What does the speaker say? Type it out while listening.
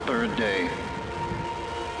third day,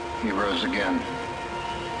 he rose again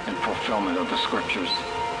in fulfillment of the scriptures.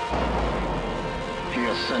 He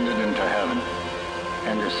ascended into heaven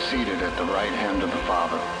and is seated at the right hand of the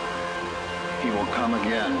Father. He will come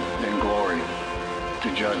again in glory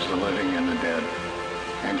to judge the living and the dead,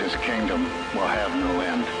 and his kingdom will have no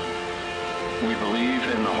end. We believe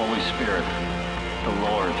in the Holy Spirit, the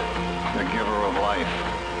Lord, the giver of life,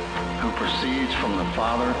 who proceeds from the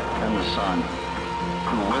Father and the Son,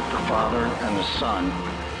 who with the Father and the Son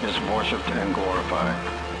is worshipped and glorified,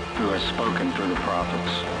 who has spoken through the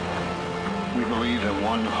prophets. We believe in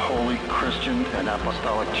one holy Christian and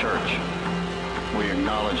apostolic church. We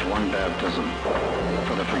acknowledge one baptism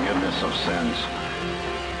for the forgiveness of sins.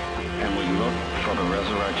 And we look for the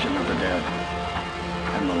resurrection of the dead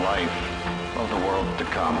and the life of the world to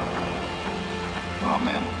come.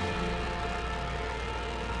 Amen.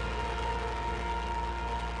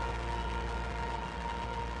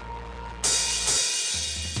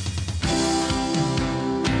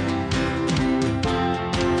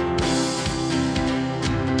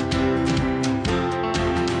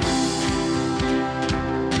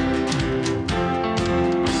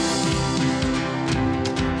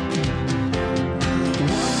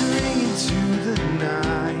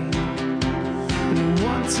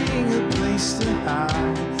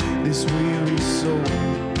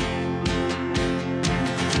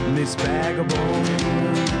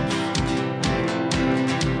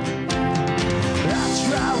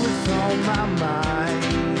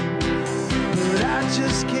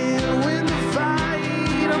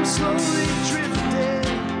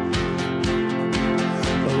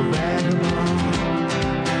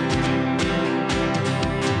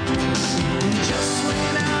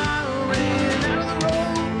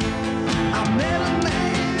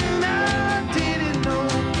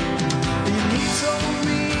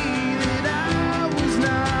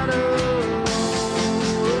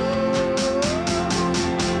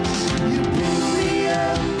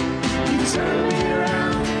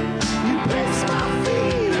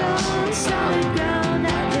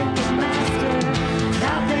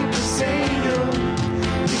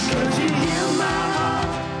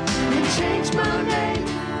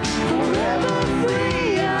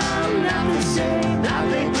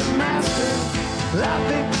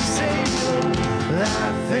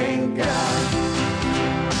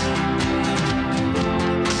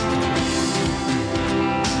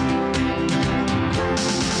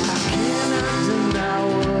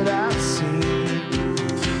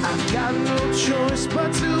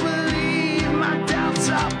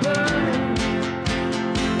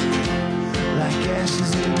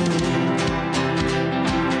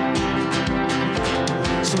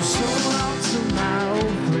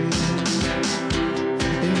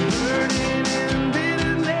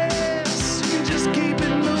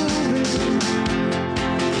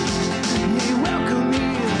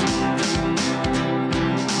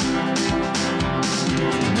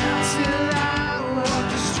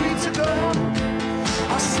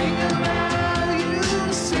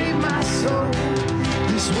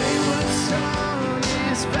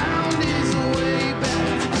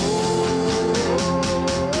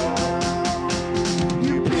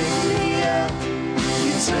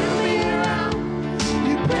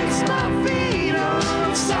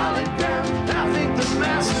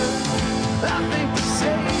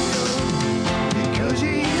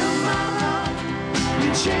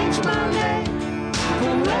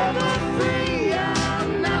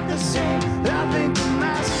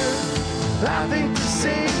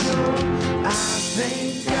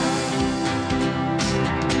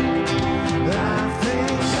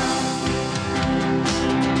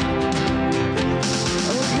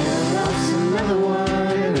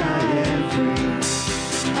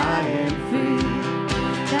 I am free.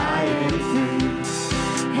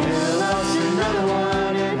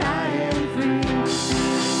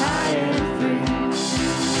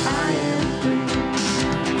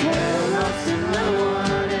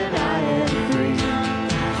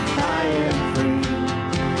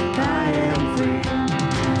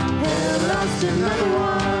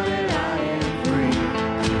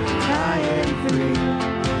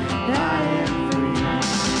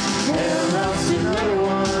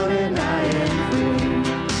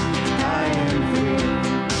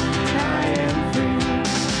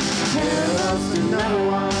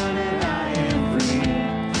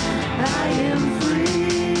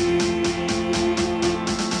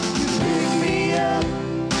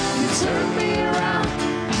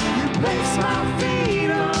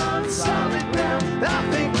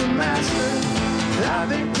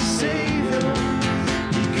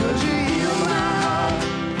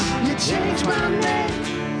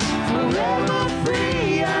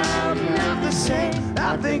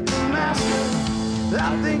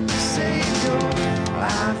 I thank the Savior.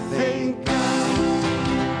 I thank God.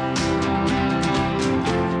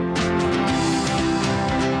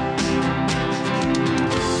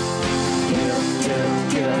 Get up, get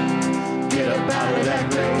up, get up. Get up out of that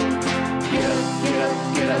grave. Get up, get up,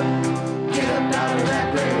 get up. Get up out of that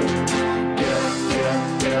grave. Get up, get up,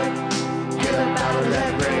 get up. Get up out of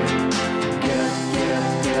that grave. Get up, get up,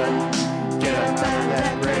 get up. Get up out of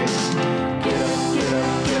that grave. Get up, get up,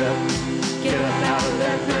 get up. Get up out of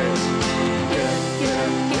that grave. Get up, get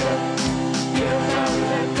up, get up. Get up out of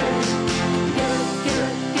that grave. Get up, get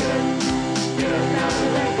up, get up. Get up out of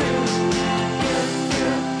that grave. Get up, get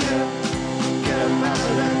up, get up. Get up out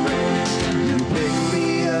of that grave. You pick me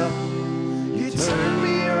up. You turn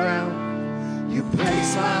me around. You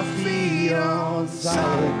place my feet on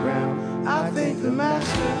solid ground. I thank the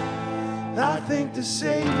Master. I thank the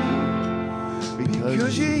Savior.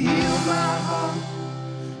 Because you healed my heart.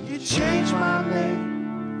 You changed my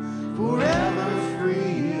name. Forever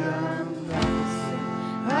free.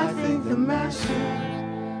 I thank the Master.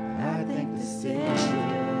 I thank the Savior.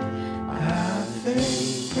 I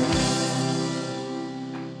thank God.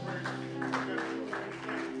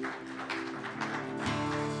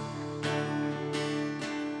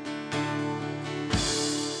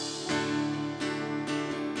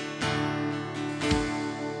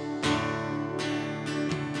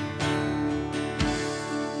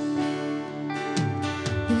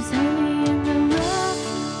 There's honey in the rock,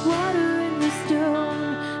 water in the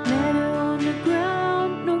stone, meadow on the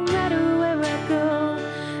ground, no matter where I go.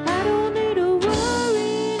 I don't need to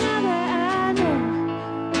worry now that I know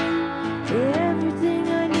everything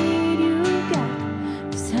I need you got.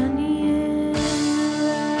 There's honey in the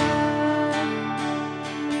rock.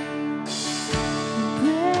 I'm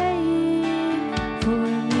praying for a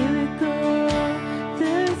miracle,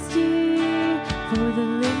 thirsty for the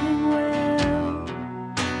living well.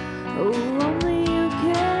 Oh, only you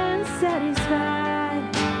can satisfy.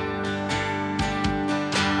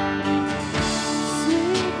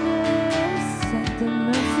 Sweetness at the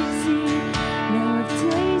mercy seat. Now I've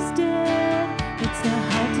tasted, it's not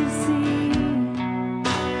hard to see.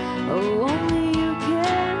 Oh, only you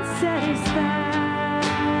can satisfy.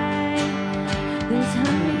 There's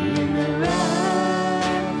honey in the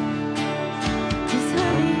rock. There's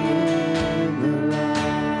honey in the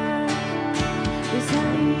rock. There's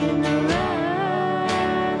honey in the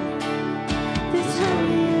rock. There's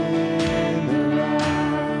honey in the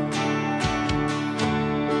rock.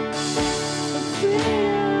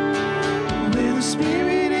 Freedom. Where the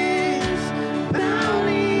Spirit is,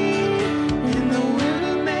 bounty in the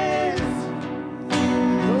wilderness.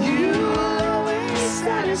 You will always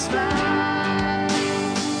satisfy.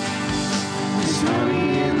 There's honey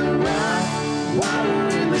in the rock, water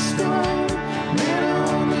in the stone, manna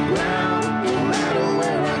on the ground. No matter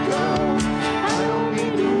where I go, I don't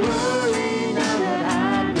need to worry now that I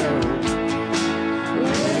know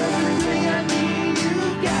everything I need you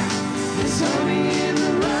got. There's honey in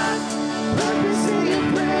the rock, purpose in your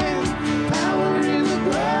plan, power in the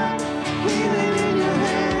blood, healing in your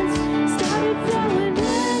hands. Started flowing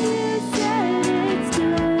when you said it's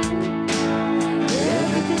good.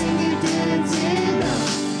 Everything you did's enough.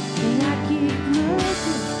 And I keep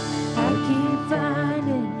looking, I keep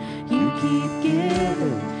finding, you keep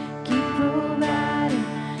giving, keep providing.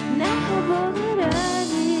 And I have all that I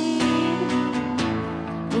need.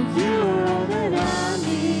 Oh, you are all that I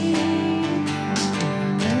need.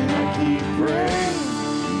 And I keep praying,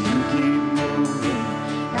 you keep moving.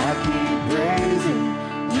 I keep praising,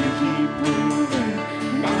 you keep proving.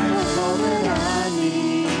 And I have all that I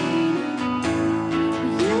need.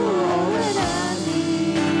 You are all that I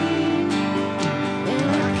need. And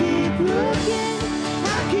I keep looking,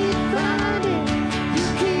 I keep finding. You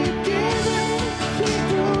keep giving, keep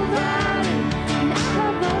providing. And I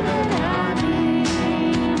have all that I need.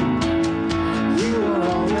 You are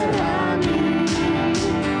all that I need.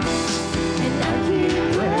 And I keep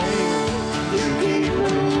Praying, you keep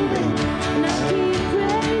moving. and I keep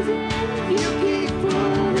praising. You keep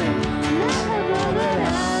proving. And I have all that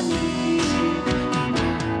I need.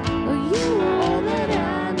 Oh, you are all that I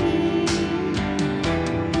need.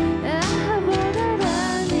 I have all that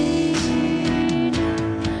I need.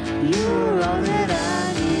 You are all that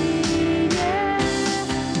I need. Yeah.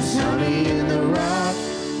 There's honey in the rock,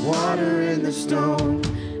 water in the stone,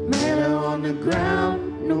 manna on the ground.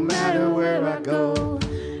 No matter where I go,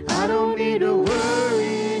 I don't need to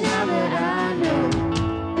worry now that I know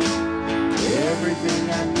everything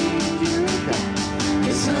I need you got.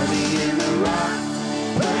 There's honey in the rock,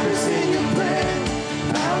 purpose in your plan,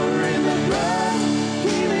 power in the blood,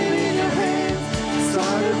 healing in your hands.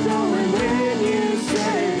 Started flowing when you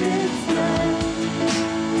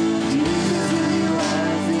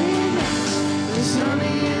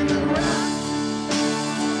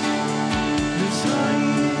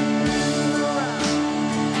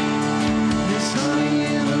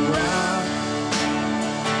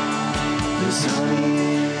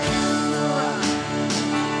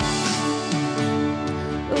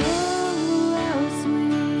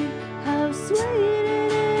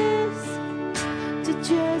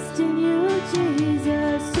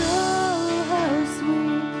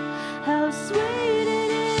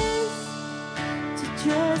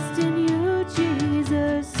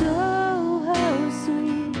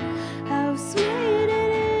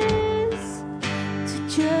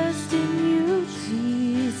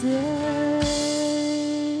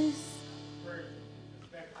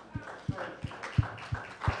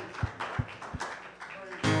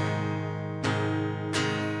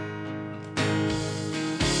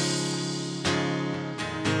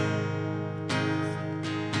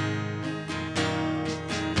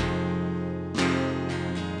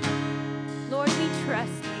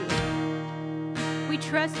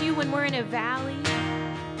trust you when we're in a valley.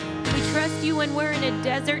 We trust you when we're in a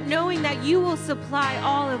desert, knowing that you will supply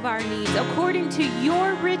all of our needs according to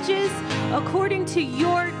your riches, according to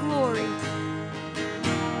your glory.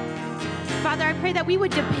 Father, I pray that we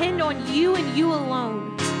would depend on you and you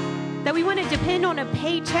alone, that we wouldn't depend on a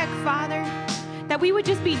paycheck, Father, that we would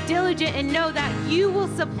just be diligent and know that you will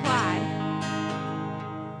supply.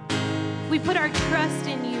 We put our trust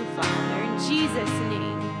in you, Father, in Jesus' name.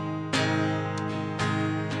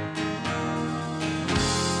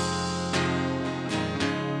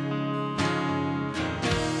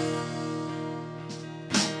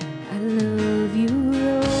 I love you,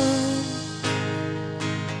 Lord.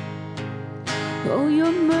 Oh,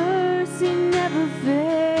 your mercy never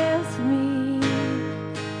fails me.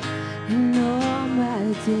 In all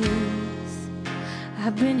my days,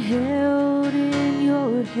 I've been held in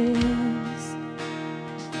your hands.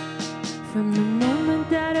 From the moment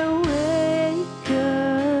that I wake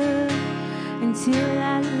up until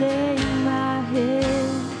I lay my head,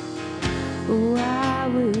 oh, I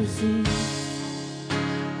will sing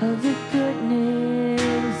of the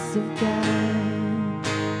goodness of God.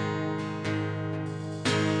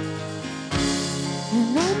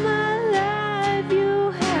 And all my life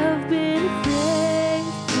you have been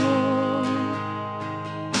faithful.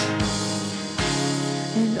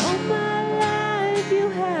 And all my life you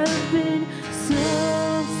have been so,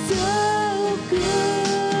 so good.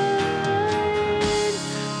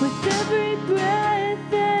 With every breath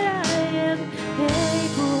that I am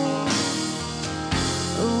able,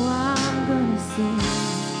 oh, I'm gonna sing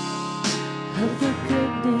of the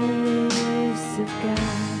goodness of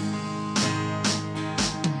God.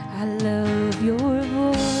 I love your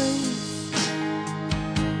voice.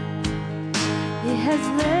 It has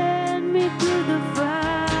led me through the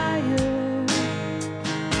fire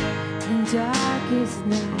and darkest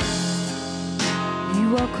night. You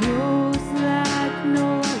are close like no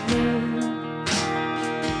other.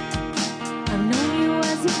 I've known you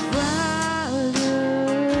as a father.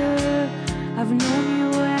 I've known you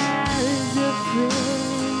as a friend,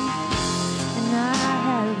 and I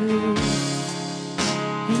have lived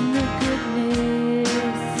in the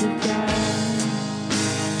goodness of God.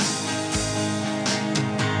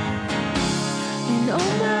 And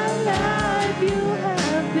all my life you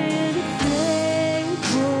have been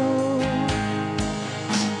faithful.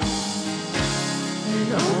 And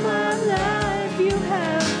all my life you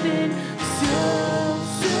have been so,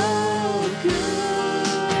 so good.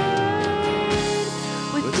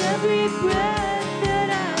 With every breath that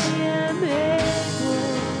I am able,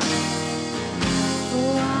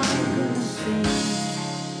 oh, I'm gonna sing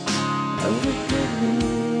of the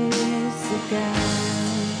goodness of God.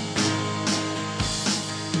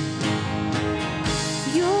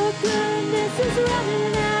 Your goodness is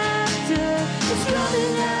running after, it's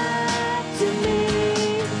running after me.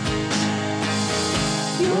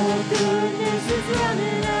 Your goodness is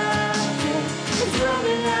running after, it's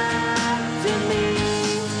running after me.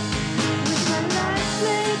 With my life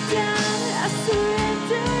laid down, I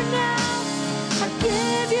surrender now. I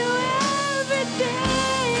give you everything.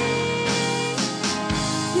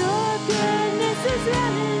 Your goodness is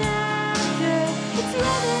running after, it's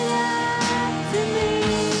running after me.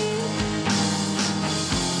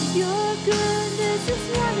 Your goodness is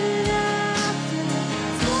running after,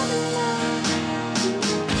 it's running after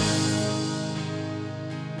me.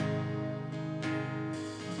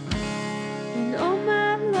 And all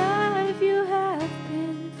my life you have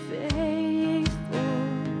been faithful.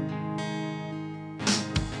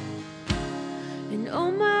 And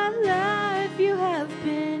all my life you have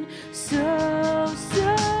been so,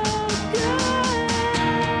 so good.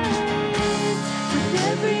 With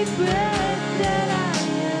every breath that I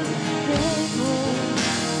am able,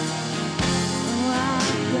 oh,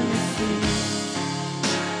 I'm gonna sing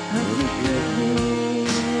of the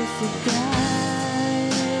goodness of God.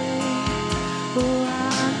 Oh,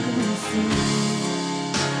 I'm gonna sing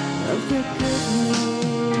of the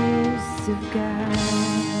goodness of God.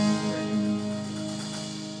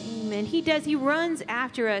 Amen. He does. He runs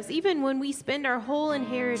after us, even when we spend our whole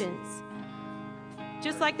inheritance.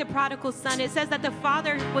 Just like the prodigal son, it says that the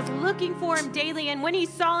father was looking for him daily, and when he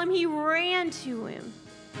saw him, he ran to him.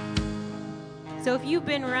 So if you've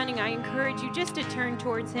been running, I encourage you just to turn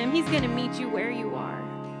towards him. He's going to meet you where you are,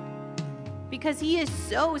 because he is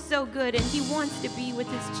so, so good, and he wants to be with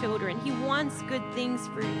his children. He wants good things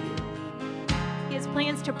for you. He has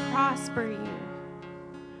plans to prosper you.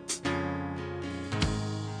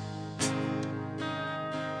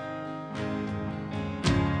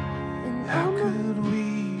 How could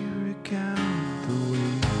we recount the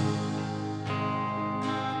way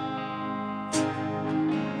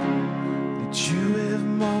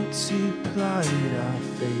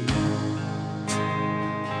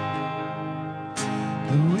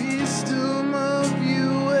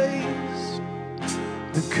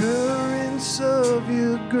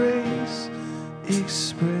your grace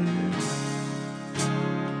expressed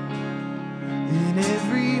in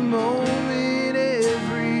every moment,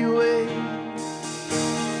 every way,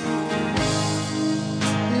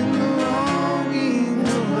 in the longing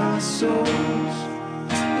of our souls,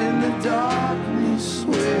 in the darkness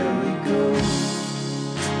where we go.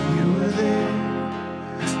 You were there,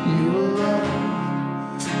 you were love,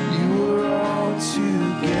 you were all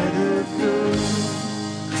together good.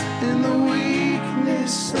 In the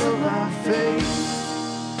weakness of our faith,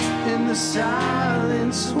 in the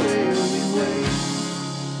silence where we wait,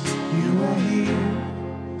 you are here,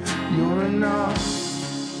 you're enough,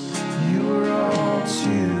 you are all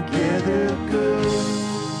together good.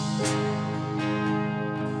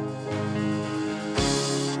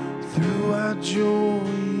 Through our joy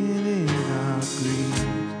and in our grief,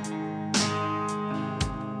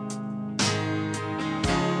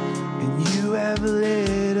 and you have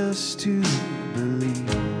led us to believe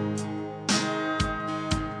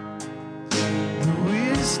the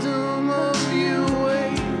wisdom of your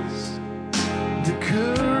ways, the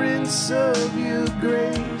currents of your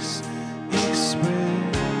grace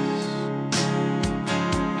express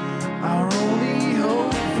our only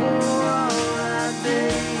hope for all our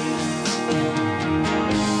days.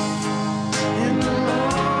 In the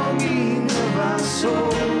longing of our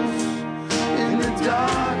souls, in the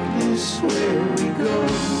darkness where we go,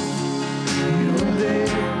 you are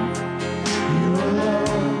there, you are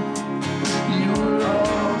love, you are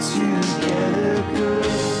all together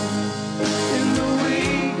good. In the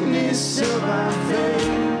weakness of our faith,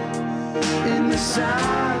 in the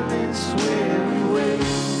silence where we wait,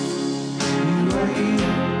 you are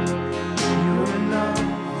here, you are enough,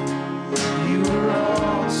 you are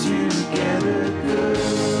all together good.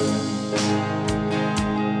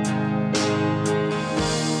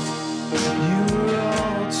 You are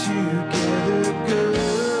all together good.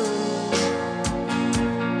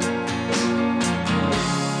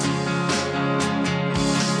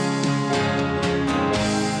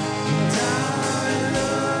 And I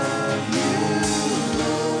love you,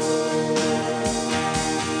 Lord.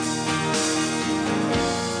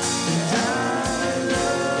 And I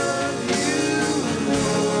love you,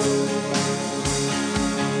 Lord.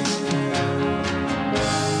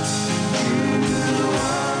 You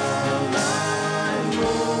are my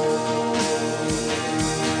Lord.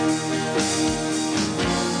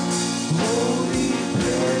 Holy,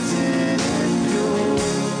 present, and pure.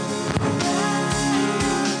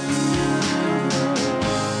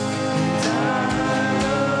 And I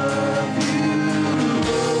love you, Lord.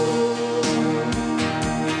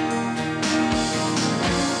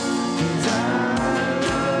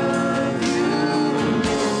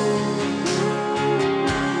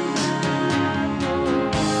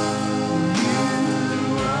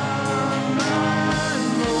 And I love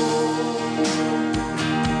you,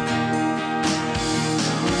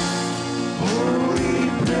 holy,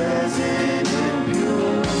 present, and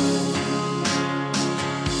pure.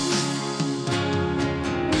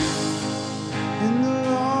 In the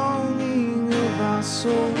longing of our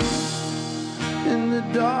souls, in the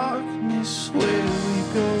darkness where we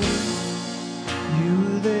go, you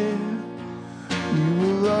were there, you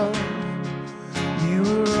were love, you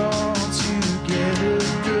were all together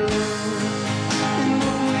good. In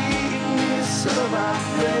the weakness of our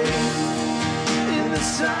faith, in the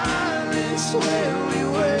silence where we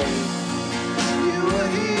wait, you are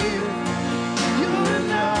here, you're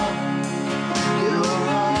enough, you are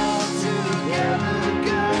all together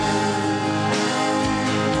good.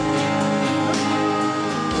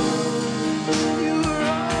 You are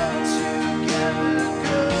all together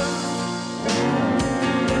good.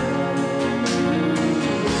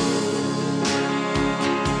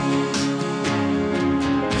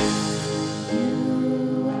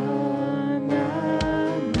 You are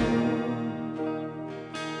my Lord.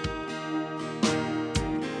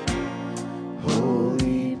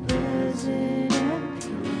 Holy, present, and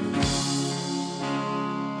pure.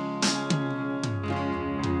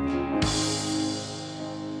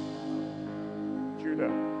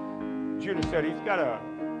 Judah said he's got a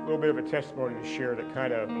little bit of a testimony to share that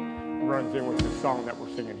kind of runs in with the song that we're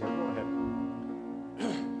singing here. Go ahead.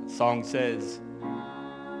 The song says,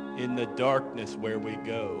 in the darkness where we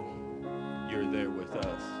go, you're there with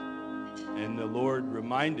us. And the Lord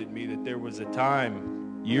reminded me that there was a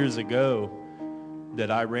time years ago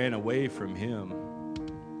that I ran away from him.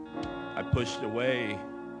 I pushed away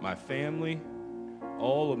my family,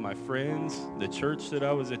 all of my friends, the church that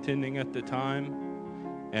I was attending at the time,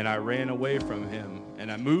 and I ran away from him. And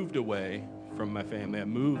I moved away from my family. I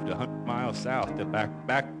moved 100 miles south to back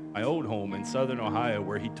to my old home in southern Ohio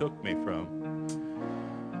where he took me from.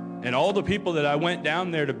 And all the people that I went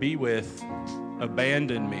down there to be with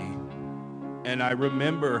abandoned me. And I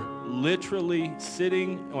remember literally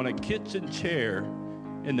sitting on a kitchen chair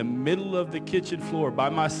in the middle of the kitchen floor by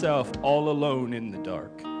myself, all alone in the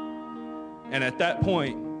dark. And at that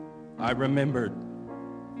point, I remembered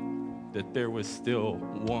that there was still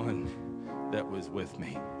one that was with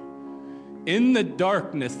me. In the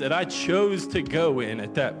darkness that I chose to go in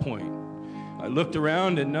at that point, I looked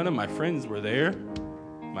around and none of my friends were there.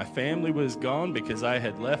 My family was gone because I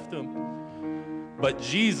had left them. But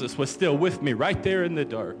Jesus was still with me right there in the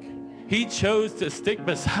dark. He chose to stick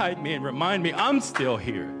beside me and remind me I'm still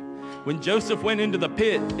here. When Joseph went into the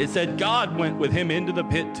pit, it said God went with him into the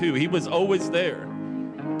pit too. He was always there.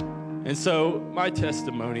 And so my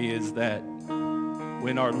testimony is that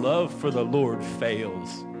when our love for the Lord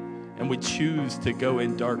fails and we choose to go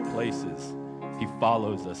in dark places, he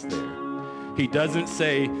follows us there. He doesn't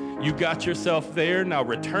say, you got yourself there, now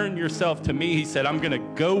return yourself to me. He said, I'm going to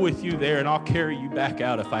go with you there and I'll carry you back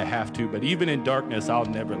out if I have to. But even in darkness, I'll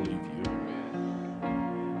never leave you.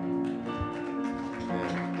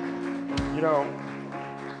 You know,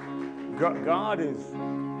 God is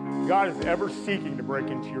ever seeking to break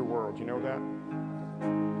into your world. You know that?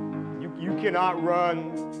 You cannot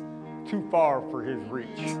run too far for his reach.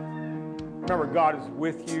 Remember, God is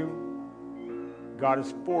with you. God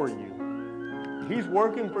is for you. He's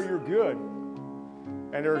working for your good.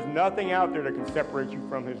 And there's nothing out there that can separate you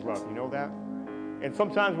from his love. You know that? And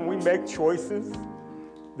sometimes when we make choices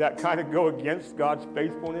that kind of go against God's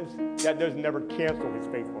faithfulness, that does never cancel his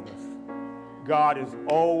faithfulness. God is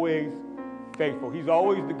always faithful. He's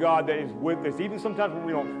always the God that is with us. Even sometimes when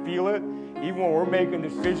we don't feel it, even when we're making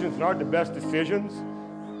decisions that aren't the best decisions,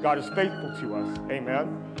 God is faithful to us.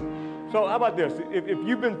 Amen? So how about this? If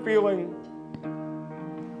you've been feeling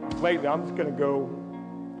lately, I'm just going to go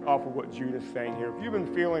off of what Judah's saying here. If you've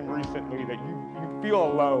been feeling recently that you feel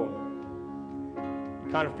alone,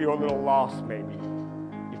 you kind of feel a little lost maybe,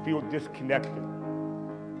 you feel disconnected,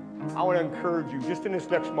 I want to encourage you just in this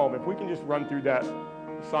next moment, if we can just run through that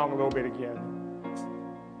song a little bit again.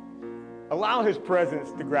 Allow his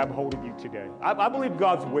presence to grab hold of you today. I believe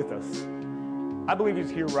God's with us. I believe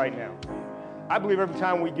he's here right now. I believe every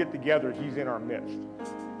time we get together, he's in our midst.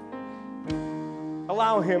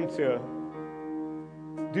 Allow him to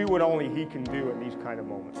do what only he can do in these kind of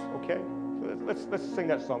moments, okay? So let's sing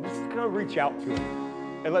that song. Just kind of reach out to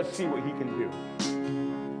him, and let's see what he can do.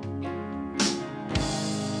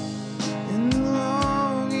 In the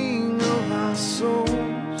longing of our souls,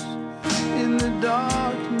 in the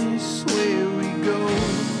darkness where we go,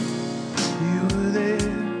 you were there,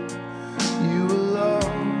 you were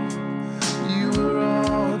love, you were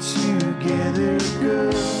all together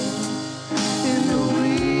good. In the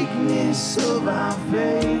weakness of our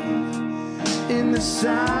faith, in the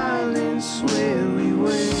silence where we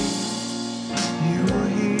wait, you were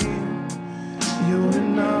here, you were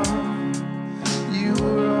enough. You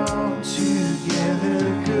were all together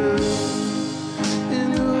good.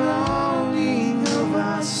 In the longing of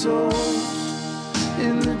our souls,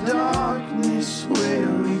 in the darkness where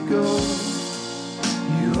we go,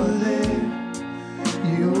 you were there,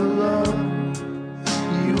 you were love,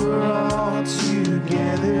 you were all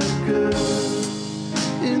together good.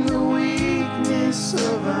 In the weakness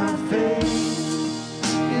of our faith,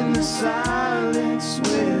 in the silence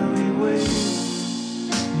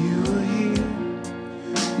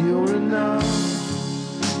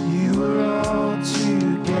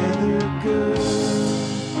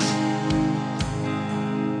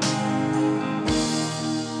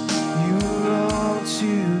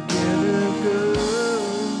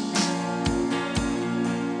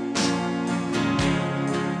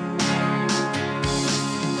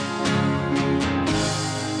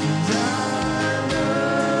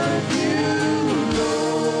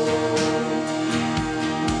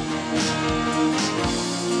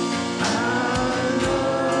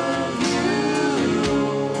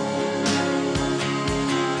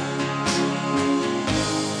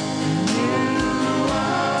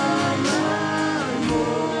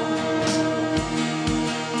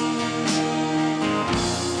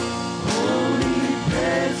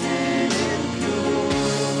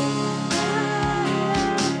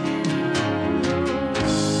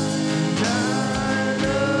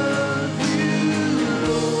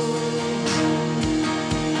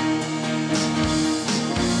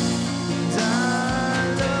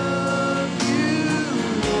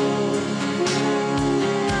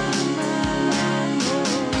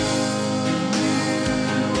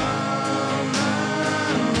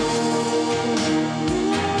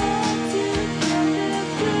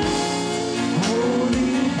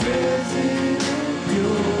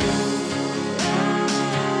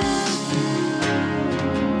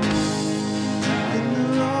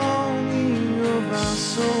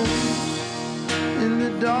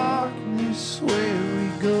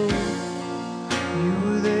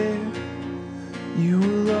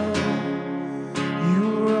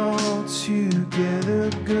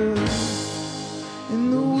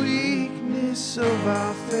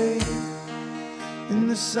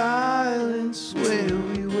silence where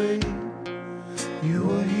we wait. You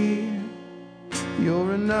are here,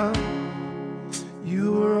 you're enough,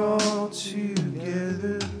 you are all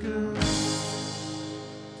together good.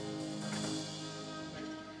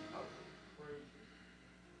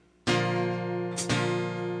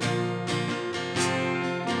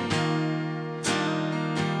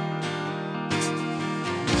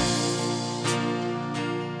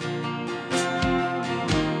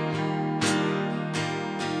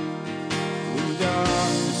 When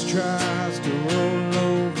darkness tries to roll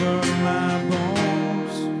over my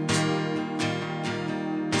bones,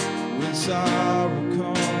 when sorrow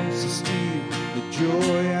comes to steal the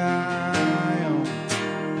joy I own,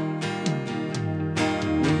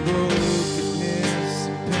 when brokenness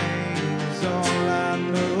and pain is all I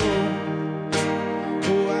know,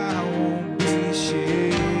 oh, I won't be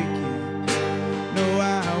shaken. No, I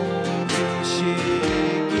won't be shaken.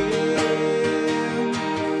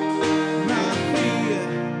 My fear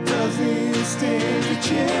doesn't stand a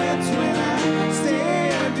chance when I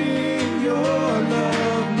stand in your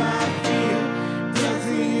love. My fear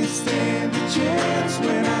doesn't stand a chance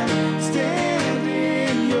when I stand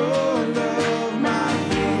in your love. My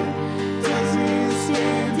fear doesn't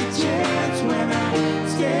stand a chance when I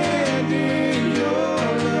stand in your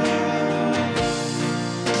love.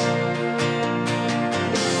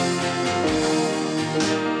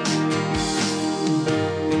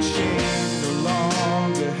 And shame no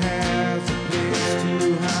longer has a place to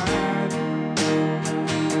hide.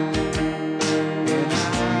 And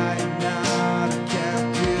I am not a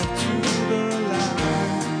captive to the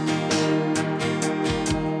lie.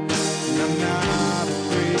 And I'm not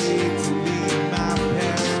afraid to leave my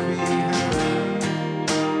past behind.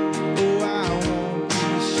 Oh, I won't be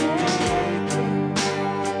shaken.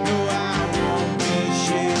 No, I won't be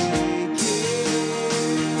shaken.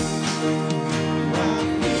 My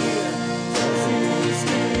fear doesn't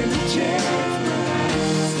stand a chance when I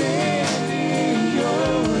stand in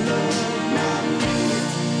your love. My fear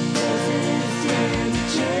doesn't stand a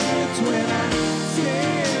chance when I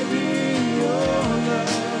stand in your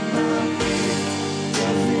love. My fear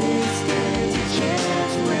doesn't stand a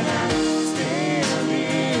chance when I stand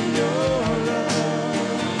in your love.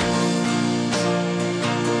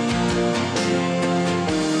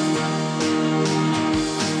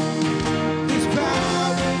 There's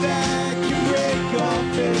power that can break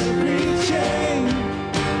off every chain.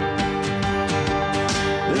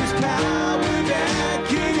 There's power that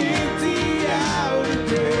can empty out a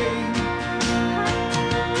grave.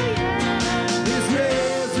 There's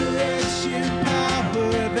resurrection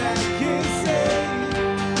power that can save.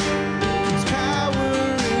 There's power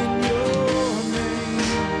in your name.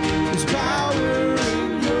 There's power in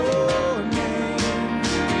your name.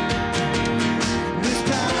 There's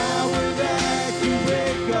power that can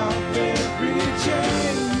break off every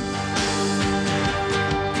chain.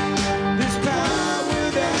 There's power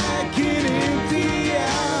that can empty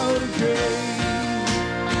out a grave.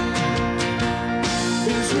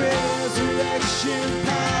 There's resurrection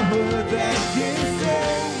power that can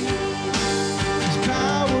save. There's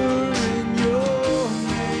power in your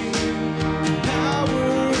name. Power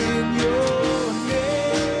in your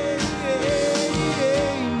name.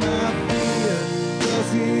 My fear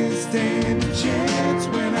doesn't stand a chance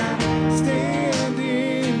when I stand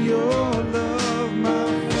in your love. My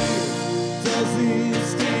fear doesn't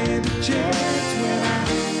stand a chance when I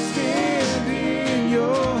stand in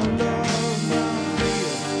your love. My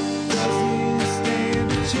fear doesn't stand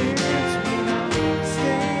a chance when I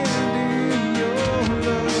stand in your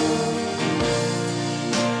love.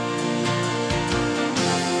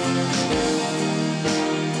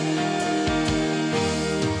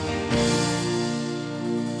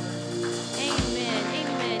 Amen.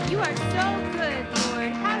 Amen. You are so good,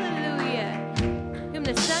 Lord. Hallelujah. Whom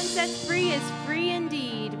the Son sets free is free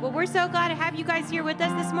indeed. Well, we're so glad to have you guys here with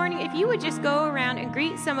us this morning. If you would just go around and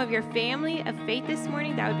greet some of your family of faith this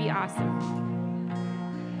morning, that would be awesome.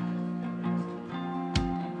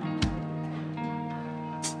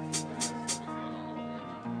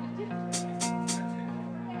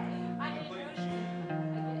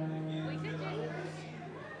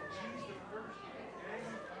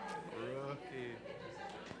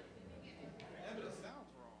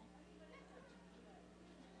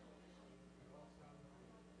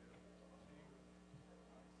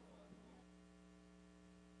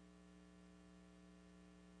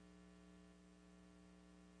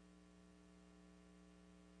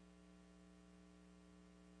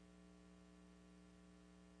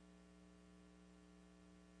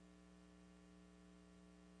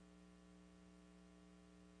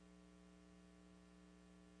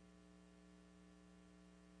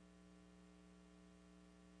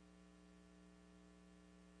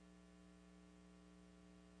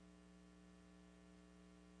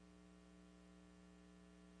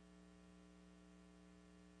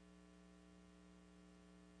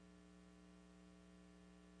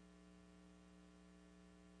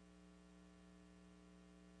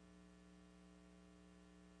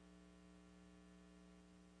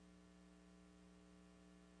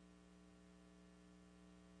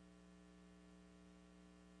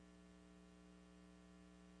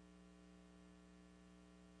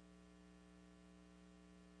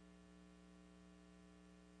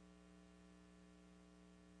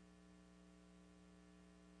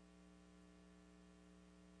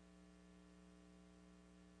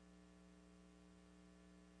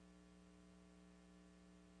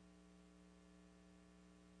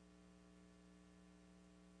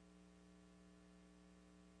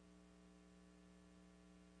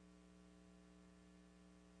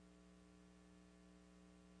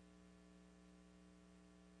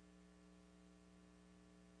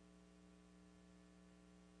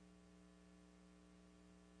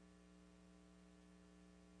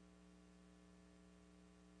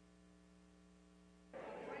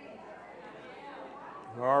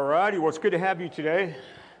 All righty, well, it's good to have you today.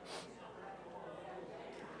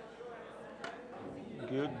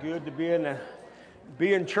 Good to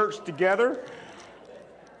be in church together.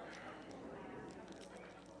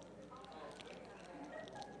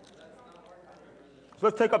 So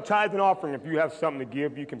let's take up tithe and offering. If you have something to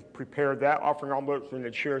give, you can prepare that. Offering envelopes in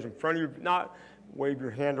the chairs in front of you. If not, wave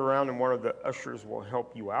your hand around and one of the ushers will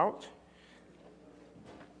help you out.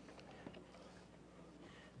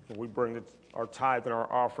 We bring our tithe and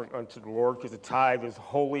our offering unto the Lord because the tithe is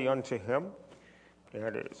holy unto Him, and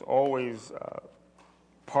it is always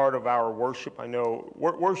part of our worship. I know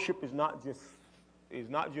worship is not just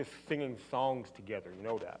singing songs together. You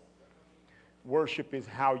know that. Worship is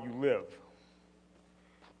how you live.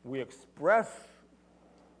 We express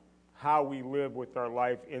how we live with our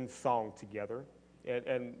life in song together,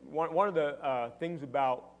 and one of the things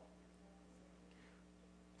about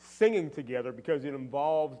singing together, because it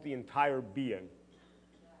involves the entire being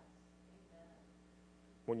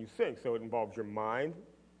when you sing. So it involves your mind,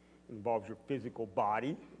 it involves your physical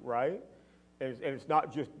body, right? And it's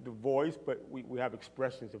not just the voice, but we have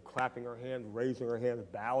expressions of clapping our hands, raising our hands,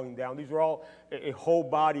 bowing down. These are all a whole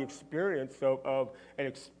body experience of an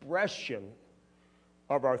expression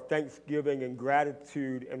of our thanksgiving and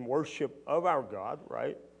gratitude and worship of our God,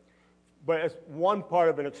 right? But as one part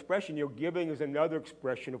of an expression, giving is another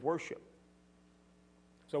expression of worship.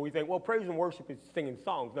 So we think, well, praise and worship is singing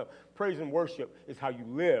songs. No, praise and worship is how you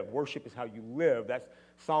live. Worship is how you live.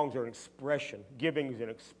 Songs are an expression. Giving is an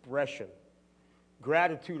expression.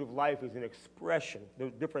 Gratitude of life is an expression.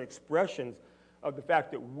 There's different expressions of the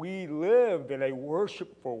fact that we live in a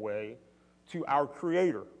worshipful way to our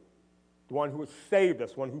Creator, the one who has saved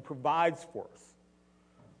us, one who provides for us.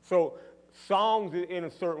 So songs in a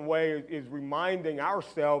certain way is reminding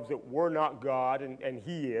ourselves that we're not God and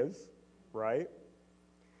He is, right?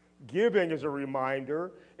 Giving is a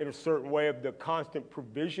reminder in a certain way of the constant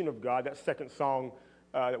provision of God. That second song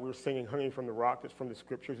that we were singing, Hanging from the Rock, that's from the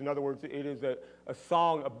Scriptures. In other words, it is a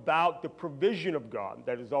song about the provision of God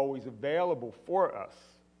that is always available for us,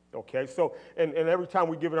 okay? So, and every time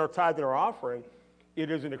we give in our tithe and our offering, it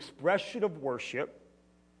is an expression of worship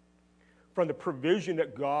from the provision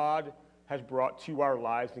that God has brought to our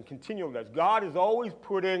lives and continually does. God is always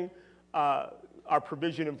putting our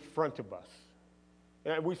provision in front of us.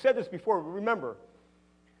 And we said this before, but remember,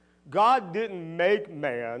 God didn't make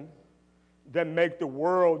man, then make the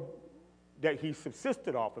world that He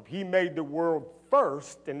subsisted off of. He made the world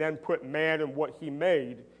first and then put man and what He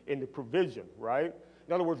made into provision, right?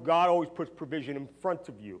 In other words, God always puts provision in front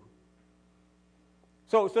of you.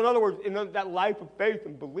 So in other words, in that life of faith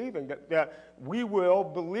and believing that we will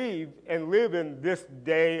believe and live in this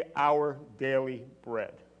day our daily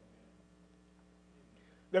bread.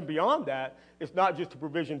 Then beyond that, it's not just a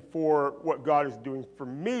provision for what God is doing for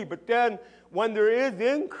me, but then when there is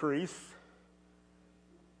increase,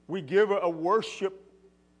 we give a worship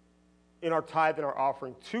in our tithe and our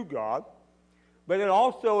offering to God. But then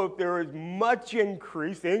also, if there is much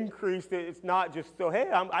increase, it's not just so, hey,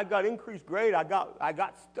 I got increase, great, I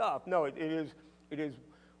got stuff. No, it is,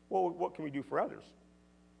 well, what can we do for others,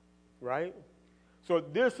 right? So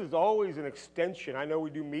this is always an extension. I know we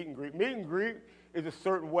do meet and greet. Meet and greet is a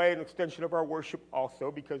certain way, an extension of our worship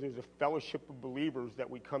also, because there's a fellowship of believers that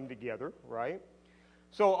we come together, right?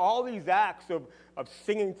 So all these acts of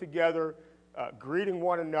singing together, greeting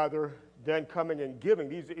one another, then coming and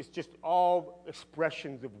giving, it's just all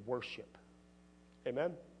expressions of worship.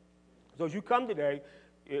 Amen? So as you come today,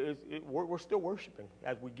 we're still worshiping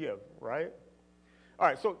as we give, right? All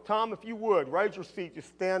right, so Tom, if you would, raise your seat, just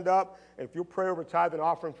stand up, and if you'll pray over tithe and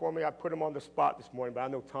offering for me, I put him on the spot this morning, but I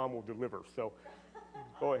know Tom will deliver, so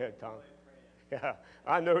go ahead, Tom. Yeah,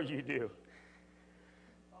 I know you do.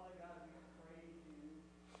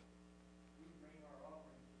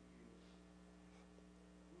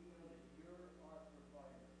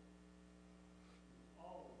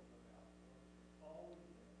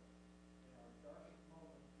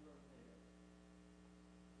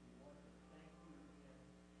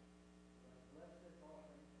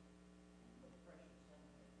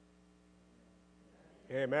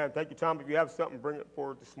 Amen. Thank you, Tom. If you have something, bring it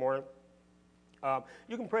forward this morning.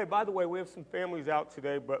 You can pray. By the way, we have some families out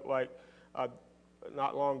today, but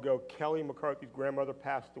not long ago, Kelly McCarthy's grandmother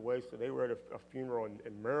passed away, so they were at a funeral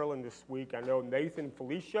in Maryland this week. I know Nathan and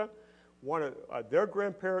Felicia, one of their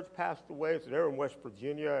grandparents passed away, so they're in West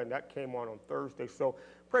Virginia, and that came on Thursday. So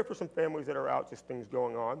pray for some families that are out, just things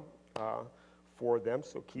going on for them,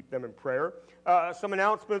 so keep them in prayer. Some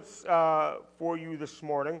announcements for you this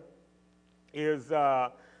morning is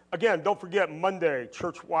Again, don't forget Monday,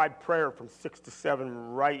 church-wide prayer from 6 to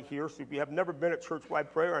 7 right here. So if you have never been at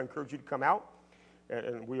church-wide prayer, I encourage you to come out.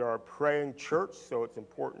 And we are a praying church, so it's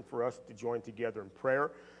important for us to join together in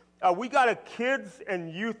prayer. We got a kids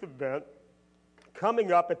and youth event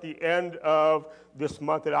coming up at the end of this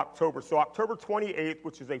month in October. So October 28th,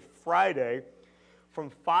 which is a Friday,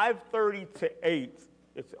 from 5:30 to 8,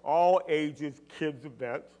 it's all ages kids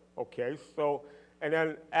event, okay? So, and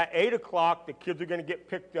then at 8 o'clock, the kids are going to get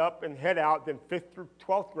picked up and head out. Then 5th through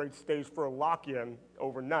 12th grade stays for a lock-in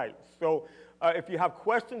overnight. So if you have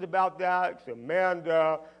questions about that, so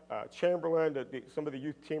Amanda, Chamberlain, some of the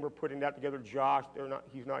youth team are putting that together. Josh,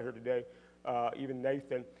 he's not here today, even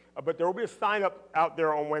Nathan. But there will be a sign-up out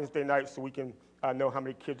there on Wednesday night so we can know how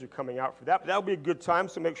many kids are coming out for that. That'll be a good time,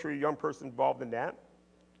 so make sure you're a young person involved in that.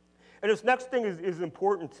 And this next thing is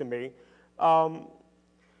important to me.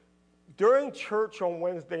 During church on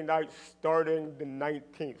Wednesday night, starting the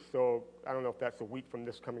 19th, so I don't know if that's a week from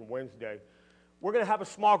this coming Wednesday, we're going to have a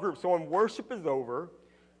small group. So when worship is over,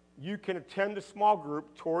 you can attend the small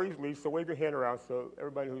group. Tori's lead, so wave your hand around so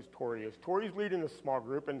everybody knows who Tori is. Tori's leading the small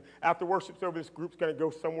group, and after worship's over, this group's going to go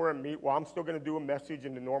somewhere and meet. Well, I'm still going to do a message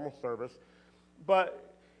in the normal service.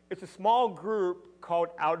 But it's a small group called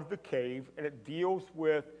Out of the Cave, and it deals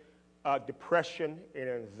with depression and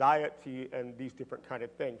anxiety and these different kind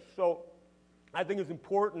of things. So I think it's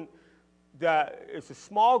important that it's a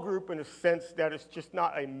small group in a sense that it's just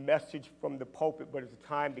not a message from the pulpit, but it's a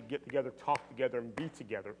time to get together, talk together, and be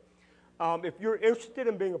together. If you're interested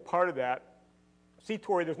in being a part of that, see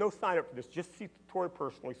Tori. There's no sign up for this. Just see Tori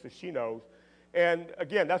personally so she knows. And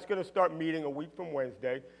again, that's going to start meeting a week from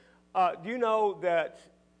Wednesday. Do you know that,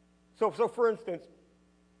 so for instance,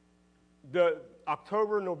 the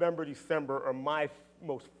October, November, December are my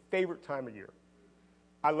most favorite time of year.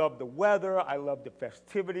 I love the weather, I love the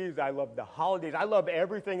festivities, I love the holidays, I love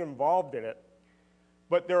everything involved in it.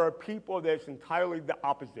 But there are people that's entirely the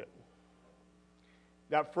opposite.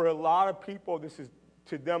 That for a lot of people, this is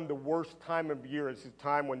to them the worst time of year. It's a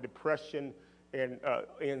time when depression and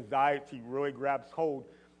anxiety really grabs hold.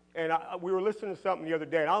 And we were listening to something the other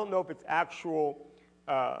day, and I don't know if it's actual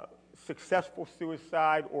successful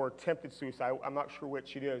suicide or attempted suicide. I'm not sure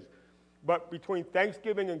which it is. But between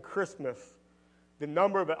Thanksgiving and Christmas, the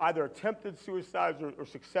number of either attempted suicides or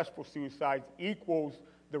successful suicides equals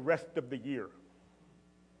the rest of the year.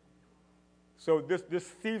 So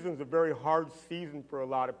this season is a very hard season for a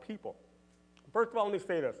lot of people. First of all, let me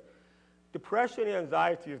say this. Depression and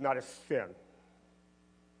anxiety is not a sin.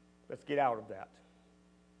 Let's get out of that.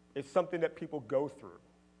 It's something that people go through.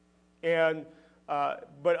 And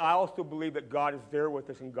but I also believe that God is there with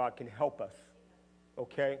us and God can help us.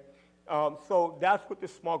 Okay? So that's what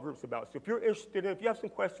this small group's about. So if you're interested in it, if you have some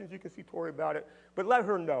questions, you can see Tori about it. But let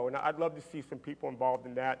her know, and I'd love to see some people involved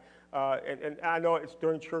in that. And I know it's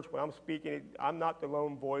during church when I'm speaking. I'm not the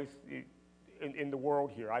lone voice in the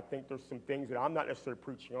world here. I think there's some things that I'm not necessarily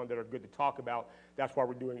preaching on that are good to talk about. That's why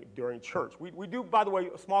we're doing it during church. We do, by the way,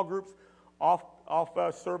 small groups off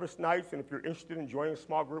service nights. And if you're interested in joining a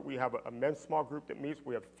small group, we have a men's small group that meets.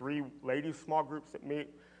 We have 3 ladies small groups that meet.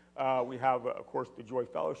 We have, of course, the Joy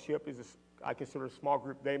Fellowship I consider a small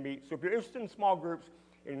group. They meet. So if you're interested in small groups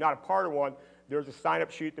and you're not a part of one, there's a sign-up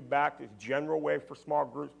sheet at the back. There's a general way for small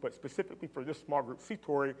groups, but specifically for this small group, see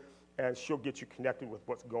Tori, and she'll get you connected with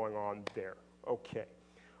what's going on there. Okay.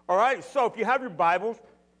 All right, so if you have your Bibles,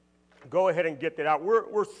 go ahead and get that out.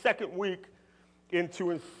 We're second week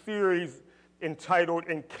into a series entitled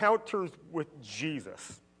Encounters with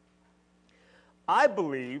Jesus. I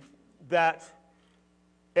believe that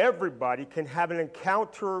everybody can have an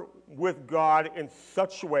encounter with God in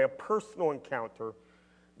such a way, a personal encounter,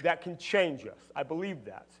 that can change us. I believe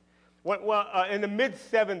that. In the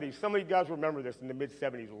mid-'70s, some of you guys remember this, in the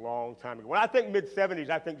mid-'70s, a long time ago. When I think mid-'70s,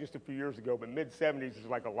 I think just a few years ago, but mid-'70s is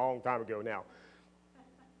like a long time ago now.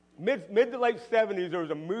 Mid to late 70s, there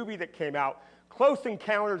was a movie that came out, Close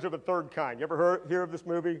Encounters of the Third Kind. You ever hear of this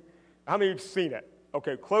movie? How many of you have seen it?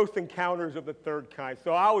 Okay, Close Encounters of the Third Kind.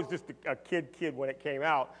 So I was just a kid when it came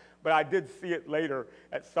out, but I did see it later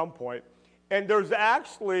at some point. And there's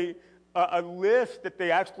actually a list that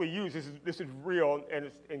they actually use. This is real, and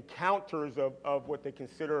it's encounters of what they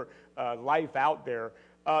consider life out there.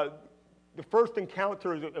 The first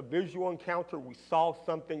encounter is a visual encounter. We saw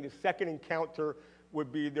something. The second encounter would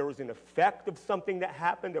be there was an effect of something that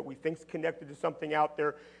happened that we think is connected to something out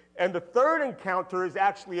there. And the third encounter is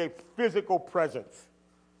actually a physical presence.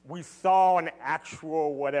 We saw an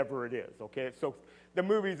actual whatever it is, okay? So the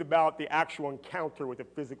movie's about the actual encounter with a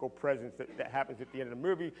physical presence that happens at the end of the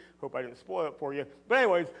movie. Hope I didn't spoil it for you. But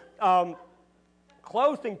anyways,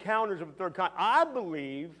 Close encounters of the third kind. I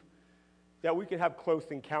believe that we can have close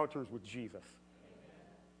encounters with Jesus.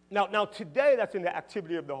 Now today, that's in the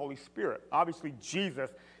activity of the Holy Spirit. Obviously, Jesus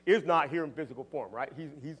is not here in physical form, right?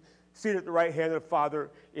 He's seated at the right hand of the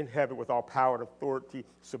Father in heaven with all power and authority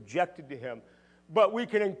subjected to him. But we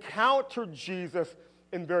can encounter Jesus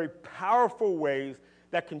in very powerful ways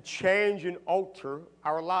that can change and alter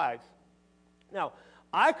our lives. Now,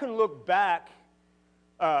 I can look back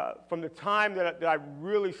from the time that I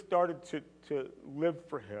really started to live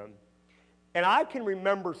for him, and I can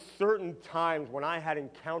remember certain times when I had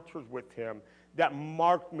encounters with him that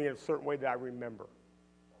marked me in a certain way that I remember.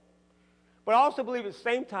 But I also believe at the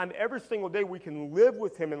same time, every single day we can live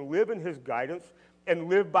with him and live in his guidance and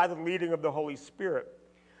live by the leading of the Holy Spirit.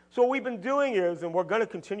 So what we've been doing is, and we're going to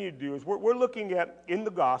continue to do, is we're looking at, in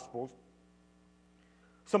the Gospels,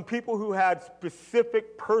 some people who had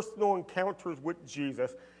specific personal encounters with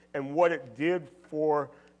Jesus and what it did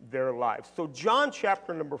for their lives. So John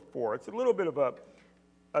chapter number 4, it's a little bit of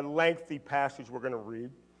a lengthy passage we're going to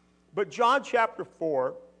read. But John chapter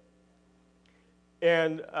 4,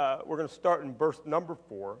 and we're going to start in verse number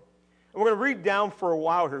 4. And we're going to read down for a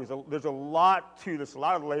while here. There's a lot to this, a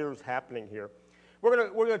lot of layers happening here. We're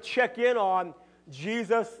going to check in on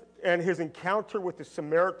Jesus and his encounter with the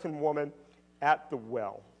Samaritan woman at the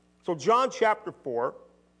well. So John chapter 4,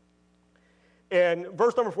 and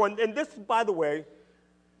verse number 4. And this, by the way,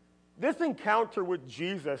 this encounter with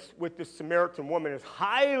Jesus with the Samaritan woman is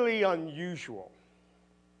highly unusual.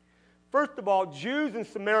 First of all, Jews and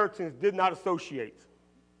Samaritans did not associate.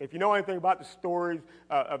 If you know anything about the stories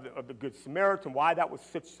of the Good Samaritan, why that was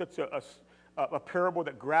such a parable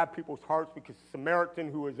that grabbed people's hearts, because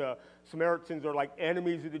Samaritans are like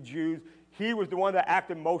enemies of the Jews. He was the one that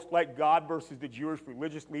acted most like God versus the Jewish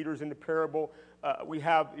religious leaders in the parable. We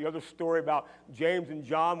have the other story about James and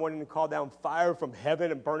John wanting to call down fire from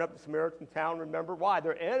heaven and burn up the Samaritan town. Remember why?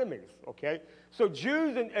 They're enemies, okay? So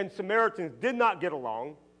Jews and Samaritans did not get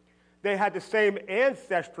along. They had the same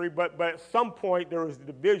ancestry, but at some point there was a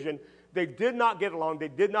division. They did not get along. They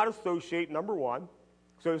did not associate, number one.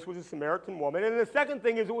 So this was a Samaritan woman. And the second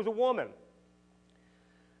thing is it was a woman.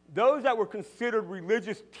 Those that were considered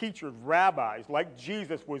religious teachers, rabbis, like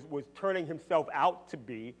Jesus was turning himself out to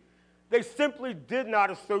be, they simply did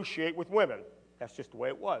not associate with women. That's just the way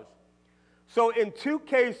it was. So in two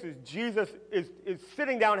cases, Jesus is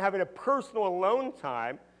sitting down having a personal alone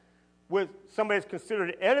time with somebody that's considered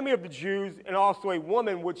an enemy of the Jews and also a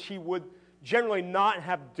woman, which he would generally not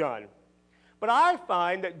have done. But I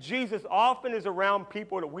find that Jesus often is around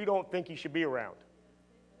people that we don't think he should be around.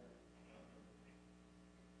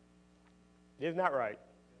 Isn't that right?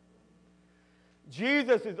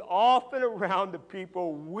 Jesus is often around the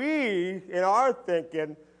people we, in our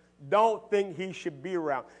thinking, don't think he should be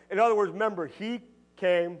around. In other words, remember, he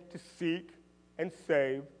came to seek and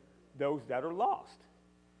save those that are lost.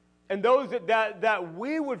 And those that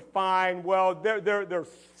we would find, well, they're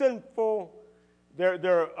sinful,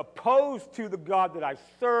 they're opposed to the God that I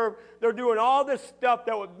serve, they're doing all this stuff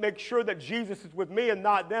that would make sure that Jesus is with me and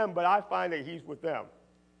not them, but I find that he's with them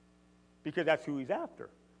because that's who he's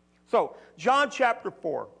after. So, John chapter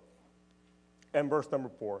 4 and verse number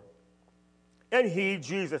 4. And he,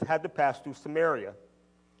 Jesus, had to pass through Samaria.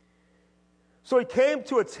 So he came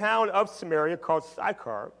to a town of Samaria called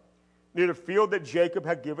Sychar, near the field that Jacob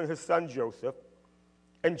had given his son Joseph,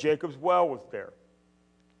 and Jacob's well was there.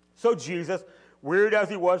 So Jesus, wearied as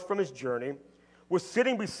he was from his journey, was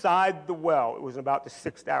sitting beside the well. It was about the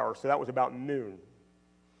 6th hour, so that was about noon.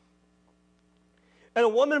 And a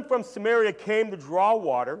woman from Samaria came to draw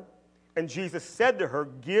water, and Jesus said to her,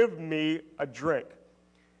 "Give me a drink."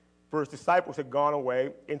 For his disciples had gone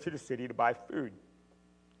away into the city to buy food.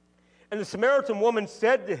 And the Samaritan woman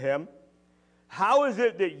said to him, "How is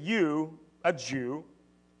it that you, a Jew,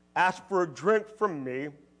 ask for a drink from me,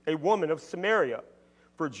 a woman of Samaria?"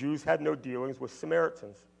 For Jews had no dealings with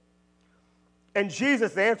Samaritans. And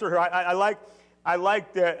Jesus answered her. I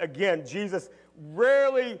like that, again, Jesus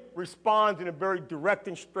rarely responds in a very direct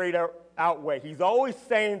and straight out way. He's always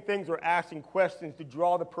saying things or asking questions to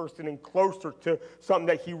draw the person in closer to something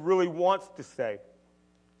that he really wants to say.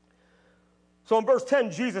 So in verse 10,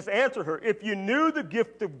 Jesus answered her, "If you knew the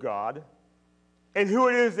gift of God, and who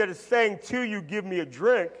it is that is saying to you, 'Give me a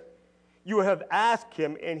drink,' you would have asked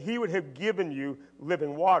him, and he would have given you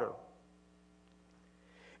living water."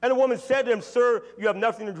 And the woman said to him, "Sir, you have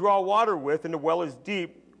nothing to draw water with, and the well is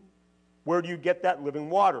deep. Where do you get that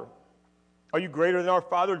living water? Are you greater than our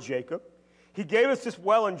father Jacob? He gave us this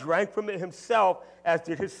well and drank from it himself, as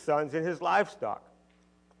did his sons and his livestock."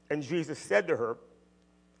 And Jesus said to her,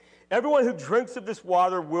 "Everyone who drinks of this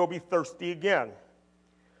water will be thirsty again.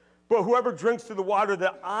 But whoever drinks of the water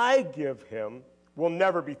that I give him will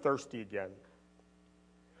never be thirsty again.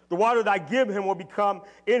 The water that I give him will become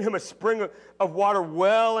in him a spring of water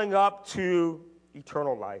welling up to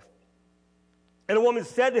eternal life. And the woman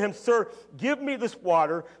said to him, Sir, give me this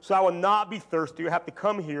water so I will not be thirsty or have to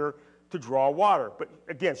come here to draw water. But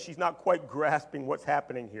again, she's not quite grasping what's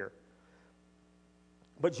happening here.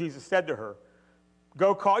 But Jesus said to her,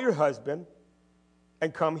 Go call your husband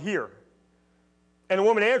and come here. And the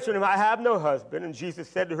woman answered him, I have no husband. And Jesus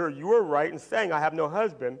said to her, You are right in saying, I have no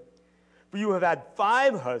husband. For you have had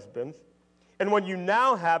 5 husbands, and one you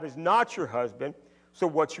now have is not your husband, so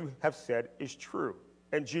what you have said is true.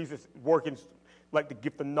 And Jesus working like the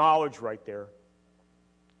gift of knowledge right there.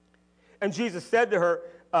 And Jesus said to her,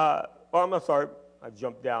 I'm sorry, I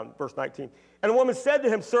jumped down, verse 19. And the woman said to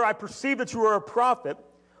him, Sir, I perceive that you are a prophet.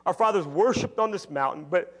 Our fathers worshipped on this mountain,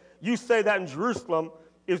 but you say that in Jerusalem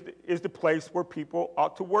is the place where people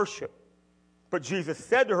ought to worship. But Jesus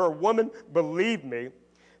said to her, Woman, believe me,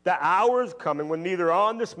 the hour is coming when neither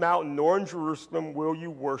on this mountain nor in Jerusalem will you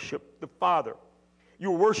worship the Father.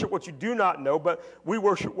 You will worship what you do not know, but we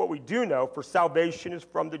worship what we do know, for salvation is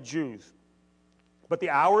from the Jews. But the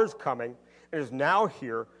hour is coming, and is now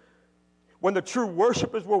here, when the true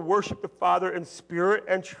worshipers will worship the Father in spirit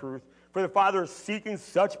and truth, for the Father is seeking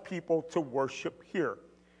such people to worship here.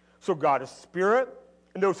 So God is spirit,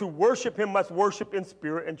 and those who worship him must worship in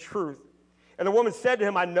spirit and truth. And the woman said to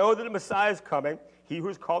him, I know that the Messiah is coming, he who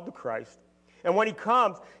is called the Christ. And when he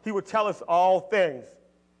comes, he will tell us all things.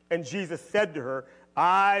 And Jesus said to her,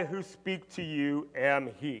 I who speak to you am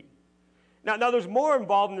he. Now there's more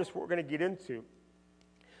involved in this we're going to get into.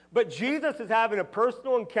 But Jesus is having a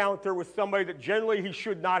personal encounter with somebody that generally he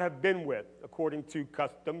should not have been with, according to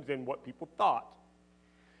customs and what people thought.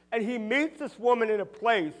 And he meets this woman in a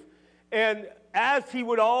place, and as he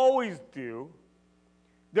would always do,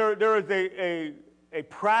 there is a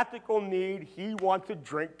practical need. He wants a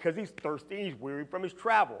drink because he's thirsty, he's weary from his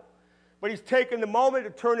travel. But he's taken the moment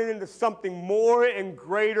to turn it into something more and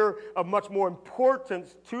greater, of much more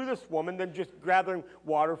importance to this woman than just gathering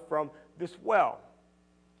water from this well.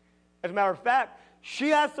 As a matter of fact, she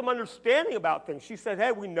has some understanding about things. She said,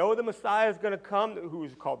 hey, we know the Messiah is going to come, who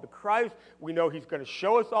is called the Christ. We know he's going to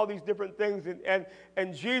show us all these different things.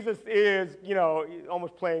 And Jesus is,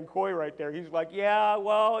 almost playing coy right there. He's like, yeah,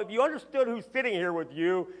 well, if you understood who's sitting here with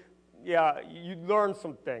you, yeah, you'd learn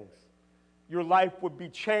some things. Your life would be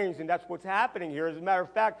changed, and that's what's happening here. As a matter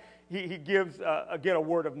of fact, he gives, again, a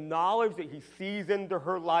word of knowledge that he sees into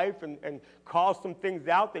her life and calls some things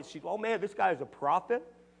out that she's, oh, man, this guy is a prophet.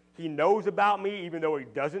 He knows about me, even though he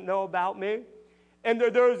doesn't know about me. And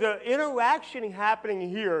there's an interaction happening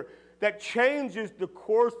here that changes the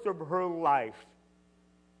course of her life.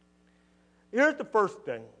 Here's the first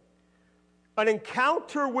thing. An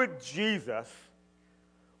encounter with Jesus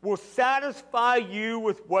will satisfy you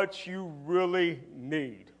with what you really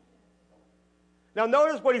need. Now,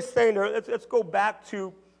 notice what he's saying there. Let's go back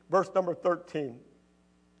to verse number 13.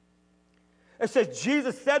 It says,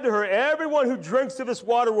 Jesus said to her, everyone who drinks of this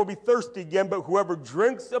water will be thirsty again, but whoever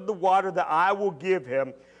drinks of the water that I will give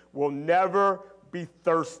him will never be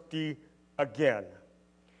thirsty again.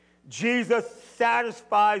 Jesus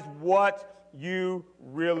satisfies what you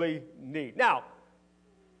really need. Now,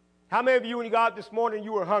 how many of you, when you got up this morning,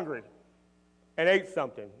 you were hungry and ate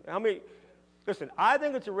something? Listen, I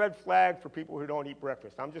think it's a red flag for people who don't eat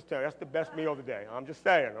breakfast. I'm just telling you, that's the best meal of the day. I'm just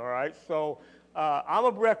saying, all right? So I'm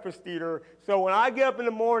a breakfast eater. So when I get up in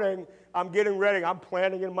the morning, I'm getting ready. I'm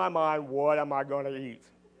planning in my mind, what am I going to eat?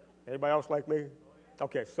 Anybody else like me?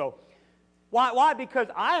 Okay, so why? Because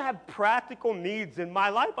I have practical needs in my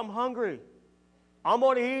life. I'm hungry. I'm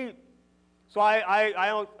going to eat. So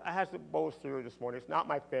I had a bowl of cereal this morning. It's not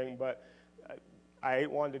my thing, but I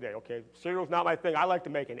ate one today, okay? Cereal's not my thing. I like to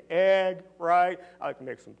make an egg, right? I like to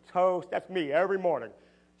make some toast. That's me every morning.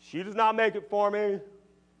 She does not make it for me.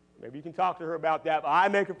 Maybe you can talk to her about that, but I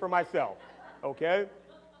make it for myself, okay?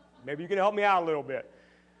 Maybe you can help me out a little bit.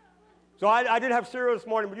 So I did have cereal this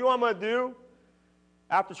morning, but you know what I'm going to do?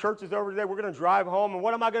 After church is over today, we're going to drive home, and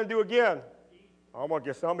what am I going to do again? I'm going to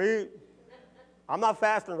get something to eat. I'm not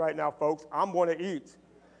fasting right now, folks. I'm going to eat.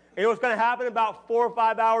 And you know what's going to happen about 4 or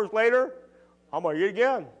 5 hours later? I'm going to eat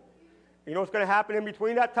again. You know what's going to happen in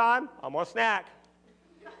between that time? I'm going to snack.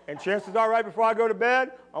 And chances are right before I go to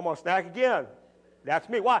bed, I'm going to snack again. That's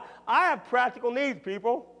me. Why? I have practical needs,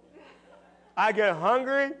 people. I get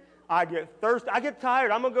hungry. I get thirsty. I get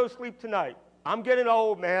tired. I'm going to go sleep tonight. I'm getting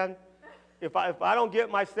old, man. If I don't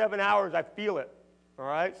get my 7 hours, I feel it. All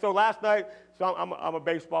right? So last night, I'm a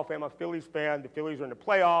baseball fan. I'm a Phillies fan. The Phillies are in the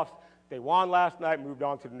playoffs. They won last night, moved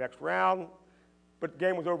on to the next round. but the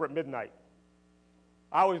game was over at midnight.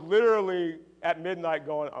 I was literally at midnight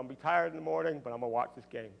going, I'm going to be tired in the morning, but I'm going to watch this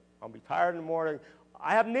game. I'm going to be tired in the morning.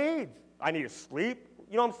 I have needs. I need to sleep.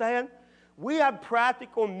 You know what I'm saying? We have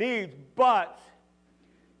practical needs, but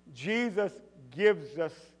Jesus gives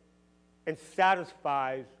us and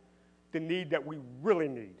satisfies the need that we really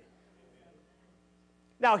need.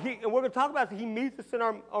 Now, and we're going to talk about this, he meets us in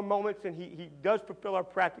our moments, and he does fulfill our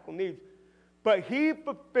practical needs. But he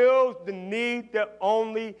fulfills the need that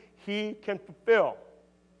only he can fulfill.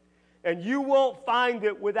 And you won't find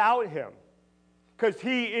it without him, because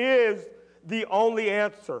he is the only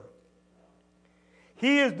answer.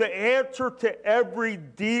 He is the answer to every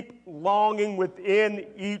deep longing within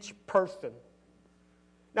each person.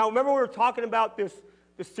 Now, remember we were talking about this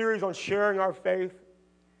series on sharing our faith?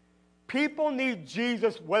 People need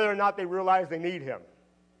Jesus whether or not they realize they need him.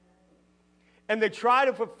 And they try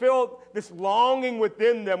to fulfill this longing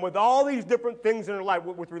within them with all these different things in their life,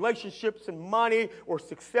 with relationships and money or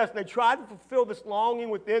success. And they try to fulfill this longing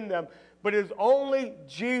within them, but it is only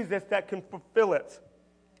Jesus that can fulfill it.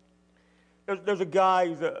 There's a guy,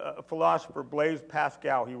 he's a philosopher, Blaise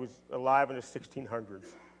Pascal. He was alive in the 1600s.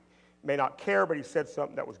 May not care, but he said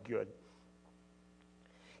something that was good.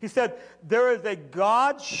 He said, there is a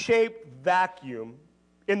God-shaped vacuum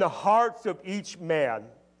in the hearts of each man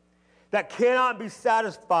that cannot be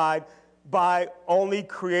satisfied by only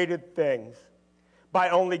created things, by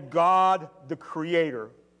only God the Creator,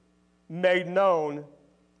 made known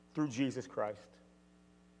through Jesus Christ.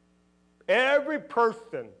 Every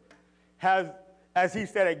person has, as he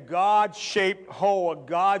said, a God-shaped hole, a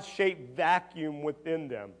God-shaped vacuum within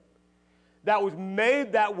them that was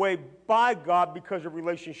made that way by God because of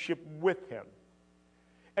relationship with him.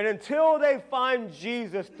 And until they find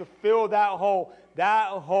Jesus to fill that hole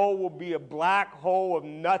will be a black hole of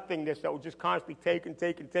nothingness that will just constantly take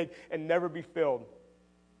and never be filled.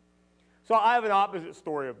 So I have an opposite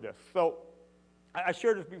story of this. So I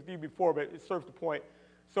shared this with you before, but it serves the point.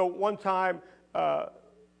 So one time,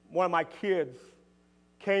 one of my kids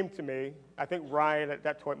came to me. I think Ryan, at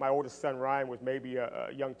that point, my oldest son Ryan was maybe a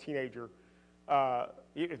young teenager.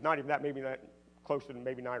 It's not even that, maybe not closer to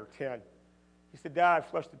maybe 9 or 10. He said, Dad, I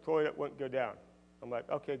flushed the toilet, it wouldn't go down. I'm like,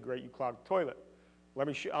 okay, great, you clogged the toilet. Let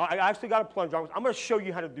me show. I actually got a plunger. I'm going to show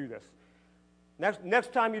you how to do this.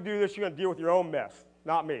 Next time you do this, you're going to deal with your own mess,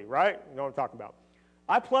 not me, right? You know what I'm talking about.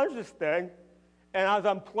 I plunged this thing, and as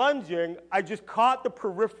I'm plunging, I just caught the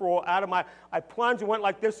peripheral out of I plunged and went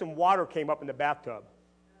like this, and water came up in the bathtub.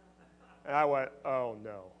 And I went, oh,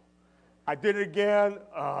 no. I did it again.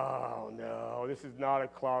 Oh, no, this is not a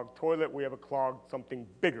clogged toilet. We have a clogged something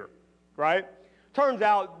bigger, right? Turns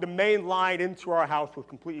out the main line into our house was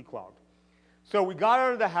completely clogged. So we got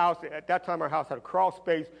under the house. At that time, our house had a crawl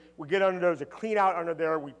space. We get under there. There's a clean out under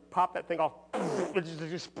there. We pop that thing off. It just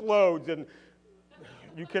explodes, and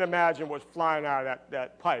you can imagine what's flying out of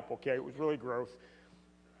that pipe, okay? It was really gross.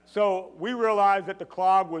 So we realized that the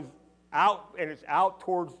clog was out, and it's out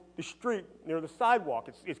towards the street near the sidewalk.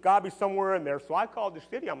 It's got to be somewhere in there. So I called the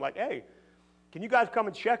city. I'm like, hey, can you guys come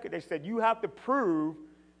and check it? They said, you have to prove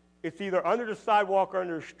it's either under the sidewalk or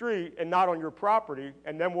under the street and not on your property,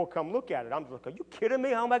 and then we'll come look at it. I'm like, are you kidding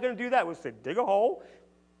me? How am I going to do that? We said, dig a hole,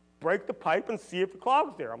 break the pipe, and see if the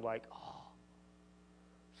clog's there. I'm like, oh.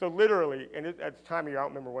 So literally, and at the time of year, I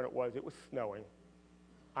don't remember when it was snowing.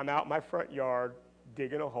 I'm out in my front yard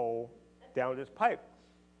digging a hole down this pipe.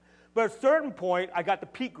 But at a certain point, I got the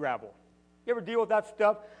peat gravel. You ever deal with that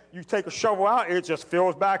stuff? You take a shovel out, it just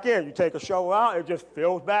fills back in. You take a shovel out, it just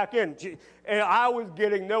fills back in. And I was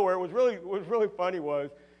getting nowhere. What was really funny was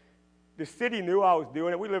the city knew I was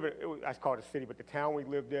doing it. I call it a city, but the town we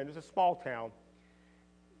lived in, it's a small town.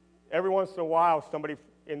 Every once in a while, somebody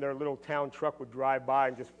in their little town truck would drive by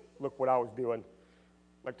and just look what I was doing.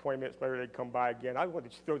 Like 20 minutes later, they'd come by again. I wanted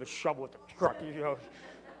to just throw the shovel at the truck, you know.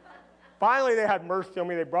 Finally, they had mercy on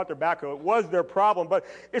me. They brought their backhoe. It was their problem. But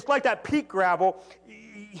it's like that peat gravel.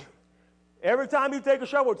 Every time you take a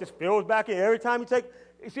shovel, it just fills back in. Every time you take...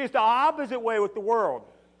 It's the opposite way with the world.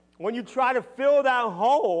 When you try to fill that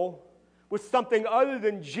hole with something other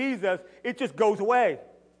than Jesus, it just goes away.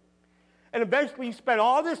 And eventually, you spend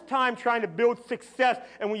all this time trying to build success.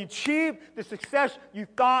 And when you achieve the success you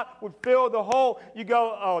thought would fill the hole, you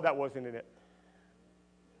go, oh, that wasn't in it.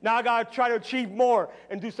 Now I got to try to achieve more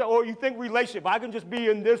and do so. Or you think relationship. If I can just be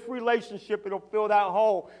in this relationship, it'll fill that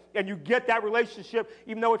hole. And you get that relationship,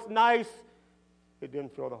 even though it's nice, it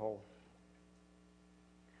didn't fill the hole.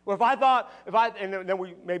 Well, and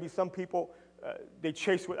then maybe some people, they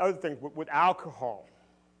chase with other things, with alcohol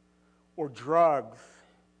or drugs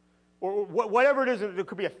or whatever it is. There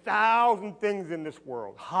could be 1,000 things in this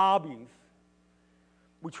world, hobbies.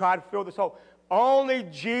 We try to fill this hole. Only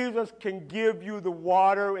Jesus can give you the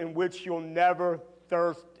water in which you'll never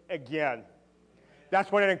thirst again.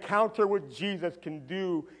 That's what an encounter with Jesus can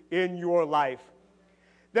do in your life.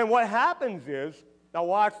 Then what happens is, now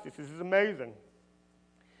watch this is amazing,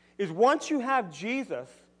 is once you have Jesus,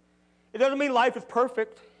 it doesn't mean life is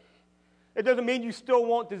perfect. It doesn't mean you still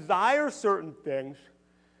won't desire certain things,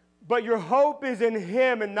 but your hope is in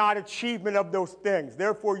Him and not achievement of those things.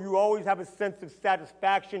 Therefore, you always have a sense of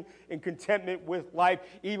satisfaction and contentment with life,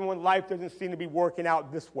 even when life doesn't seem to be working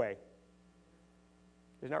out this way.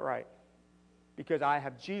 Isn't that right? Because I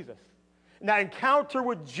have Jesus. And that encounter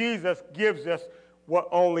with Jesus gives us what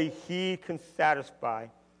only He can satisfy.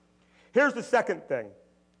 Here's the second thing.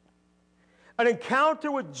 An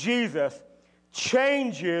encounter with Jesus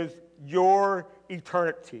changes your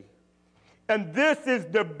eternity. And this is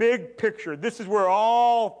the big picture. This is where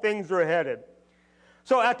all things are headed.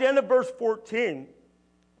 So at the end of verse 14,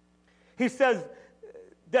 he says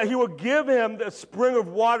that He will give him the spring of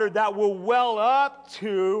water that will well up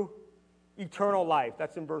to eternal life.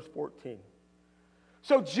 That's in verse 14.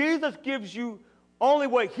 So Jesus gives you only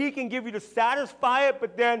what He can give you to satisfy it,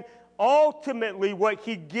 but then ultimately what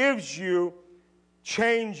He gives you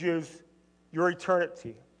changes your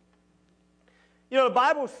eternity. You know, the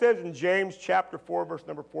Bible says in James chapter 4, verse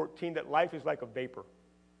number 14, that life is like a vapor.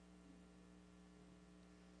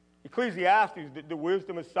 Ecclesiastes, the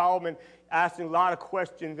wisdom of Solomon, asking a lot of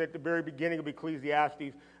questions at the very beginning of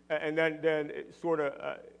Ecclesiastes, and then it sort of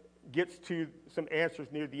gets to some answers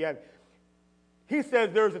near the end. He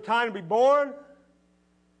says there's a time to be born,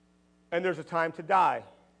 and there's a time to die.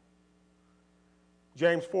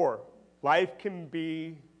 James 4, life can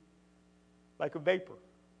be like a vapor.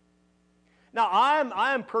 Now,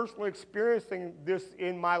 I am personally experiencing this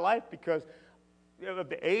in my life because of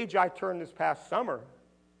the age I turned this past summer.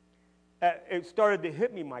 It started to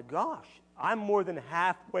hit me, my gosh, I'm more than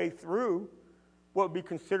halfway through what would be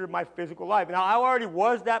considered my physical life. Now, I already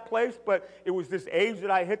was that place, but it was this age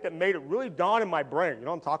that I hit that made it really dawn in my brain. You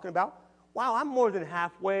know what I'm talking about? Wow, I'm more than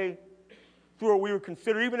halfway through what we would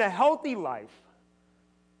consider even a healthy life.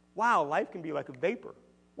 Wow, life can be like a vapor.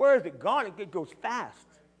 Where is it gone? It goes fast.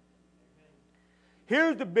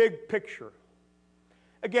 Here's the big picture.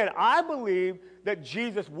 Again, I believe that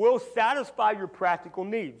Jesus will satisfy your practical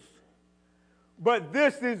needs. But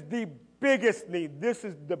this is the biggest need. This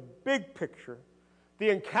is the big picture. The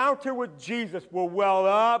encounter with Jesus will well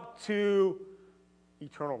up to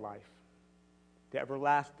eternal life, the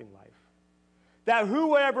everlasting life. That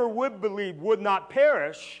whoever would believe would not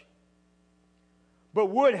perish, but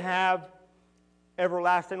would have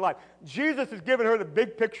everlasting life. Jesus is giving her the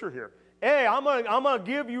big picture here. Hey, I'm gonna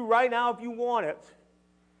give you right now, if you want it,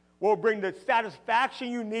 will bring the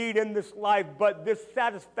satisfaction you need in this life, but this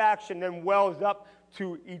satisfaction then wells up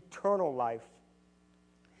to eternal life.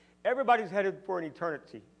 Everybody's headed for an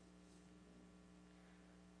eternity.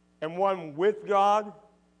 And one with God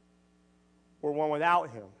or one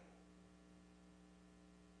without Him.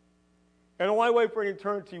 And the only way for an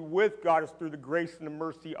eternity with God is through the grace and the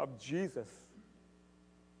mercy of Jesus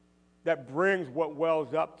that brings what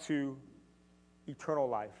wells up to eternal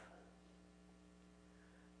life.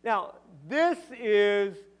 Now, this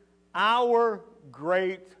is our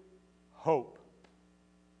great hope.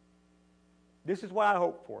 This is what I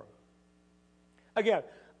hope for. Again,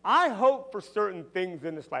 I hope for certain things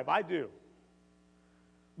in this life. I do.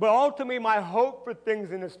 But ultimately, my hope for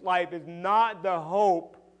things in this life is not the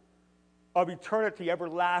hope of eternity,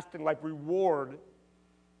 everlasting, like reward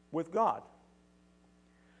with God.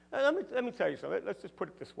 Now, let me tell you something. Let's just put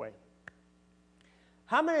it this way.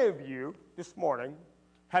 How many of you this morning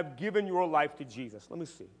have given your life to Jesus? Let me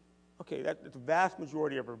see. Okay, that's the vast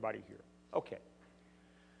majority of everybody here. Okay.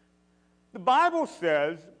 The Bible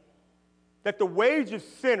says that the wage of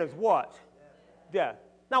sin is what? Death.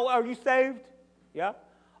 Now, are you saved? Yeah?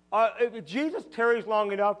 If Jesus tarries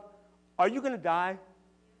long enough, are you going to die?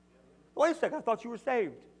 Wait a second, I thought you were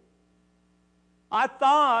saved. I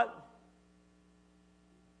thought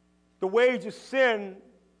the wage of sin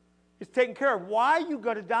is taken care of. Why are you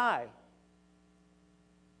going to die?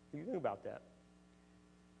 What do you think about that?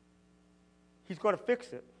 He's going to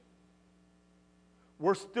fix it.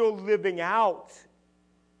 We're still living out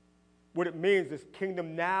what it means, this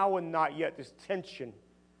kingdom now and not yet, this tension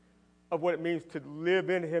of what it means to live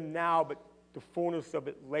in Him now, but the fullness of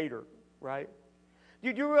it later, right?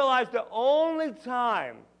 Did you realize the only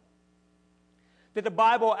time that the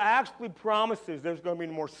Bible actually promises there's going to be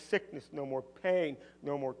no more sickness, no more pain,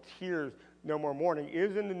 no more tears, no more mourning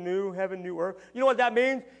is in the new heaven, new earth? You know what that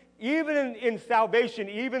means? Even in salvation,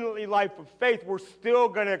 even in the life of faith, we're still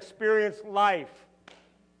going to experience life.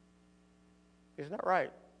 Isn't that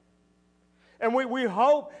right? And we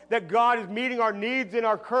hope that God is meeting our needs in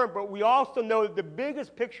our current, but we also know that the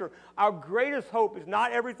biggest picture, our greatest hope is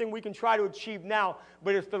not everything we can try to achieve now,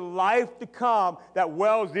 but it's the life to come that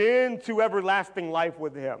wells into everlasting life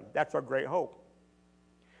with Him. That's our great hope.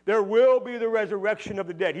 There will be the resurrection of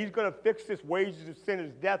the dead. He's going to fix this wages of sin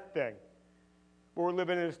is death thing. But we're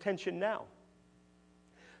living in this tension now.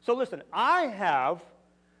 So listen, I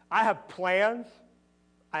have plans.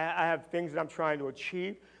 I have things that I'm trying to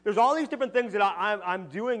achieve. There's all these different things that I'm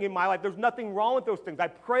doing in my life. There's nothing wrong with those things. I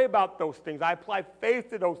pray about those things. I apply faith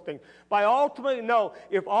to those things. But I ultimately know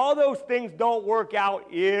if all those things don't work out,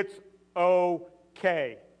 it's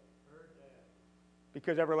okay.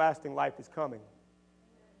 Because everlasting life is coming.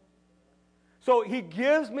 So He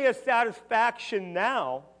gives me a satisfaction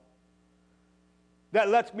now that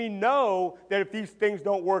lets me know that if these things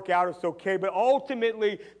don't work out, it's okay. But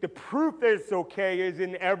ultimately, the proof that it's okay is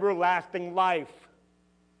in everlasting life.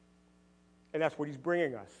 And that's what He's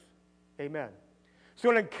bringing us. Amen. So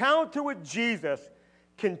an encounter with Jesus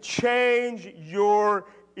can change your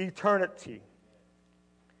eternity.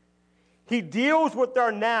 He deals with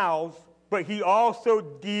our nows, but He also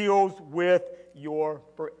deals with your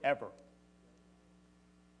forever.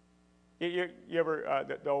 You ever,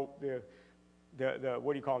 the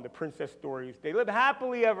what do you call them, the princess stories? They live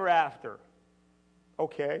happily ever after.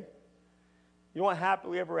 Okay. You know what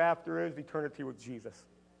happily ever after is? Eternity with Jesus.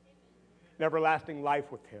 An everlasting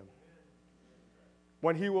life with Him.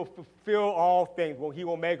 When He will fulfill all things, when He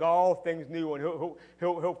will make all things new, and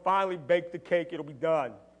He'll finally bake the cake, it'll be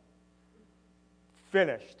done.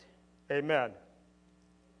 Finished. Amen.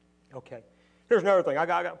 Okay. Here's another thing. I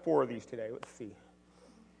got 4 of these today. Let's see.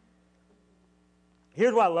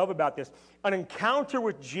 Here's what I love about this. An encounter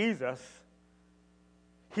with Jesus,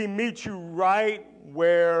 He meets you right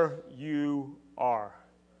where you are.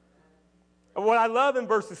 And what I love in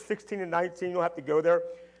verses 16 and 19, you don't have to go there,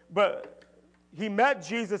 but He met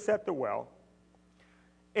Jesus at the well,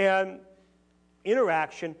 and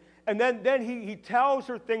interaction, and then he tells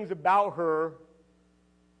her things about her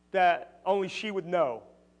that only she would know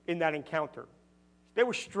in that encounter. They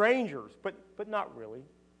were strangers, but not really.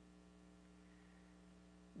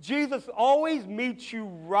 Jesus always meets you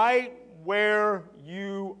right where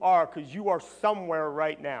you are, because you are somewhere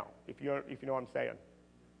right now, if you know what I'm saying.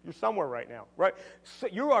 You're somewhere right now, right? So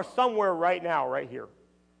you are somewhere right now, right here.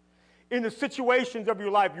 In the situations of your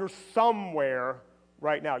life, you're somewhere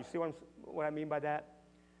right now. You see what I mean by that?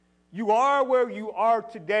 You are where you are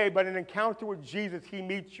today, but in an encounter with Jesus, He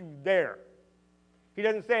meets you there. He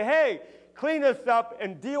doesn't say, hey, clean this up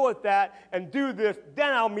and deal with that and do this,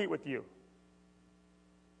 then I'll meet with you.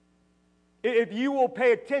 If you will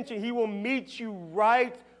pay attention, He will meet you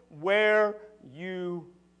right where you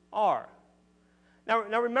are.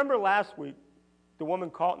 Now remember last week, the woman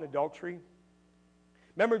caught in adultery?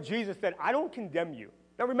 Remember Jesus said, I don't condemn you.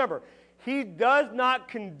 Now remember, He does not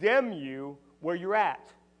condemn you where you're at.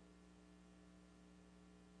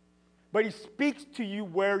 But He speaks to you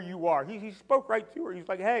where you are. He spoke right to her. He's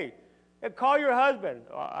like, hey, call your husband.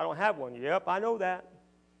 Oh, I don't have one. Yep, I know that.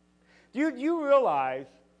 Do you realize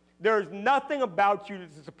there's nothing about you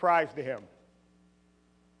that's a surprise to Him?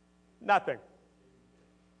 Nothing.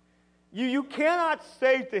 You cannot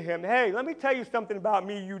say to Him, hey, let me tell you something about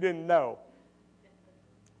me you didn't know.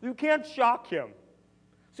 You can't shock Him.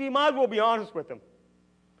 So you might as well be honest with Him.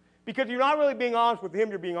 Because you're not really being honest with Him,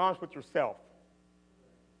 you're being honest with yourself.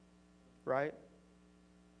 Right?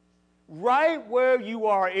 Right where you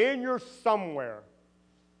are, in your somewhere,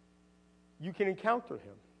 you can encounter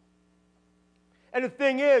Him. And the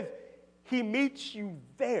thing is, He meets you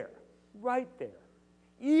there, right there.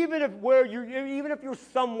 Even if your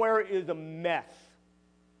somewhere is a mess,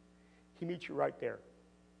 He meets you right there.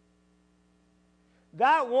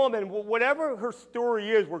 That woman, whatever her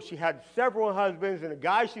story is, where she had several husbands and the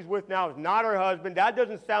guy she's with now is not her husband, that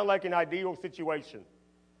doesn't sound like an ideal situation.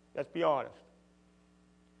 Let's be honest.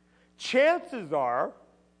 Chances are,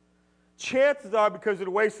 because of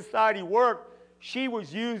the way society worked, she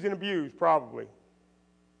was used and abused, probably.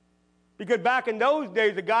 Because back in those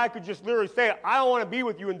days, the guy could just literally say, I don't want to be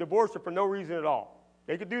with you, and divorce her for no reason at all.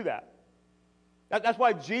 They could do that. That's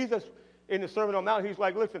why Jesus, in the Sermon on the Mount, He's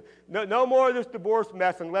like, listen, no more of this divorce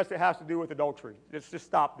mess unless it has to do with adultery. Let's just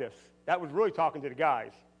stop this. That was really talking to the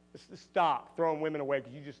guys. Let's just stop throwing women away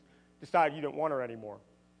because you just decided you didn't want her anymore.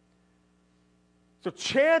 So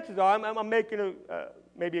chances are, I'm making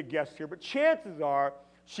maybe a guess here, but chances are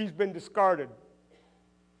she's been discarded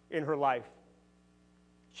in her life.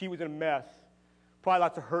 She was in a mess. Probably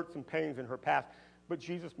lots of hurts and pains in her past. But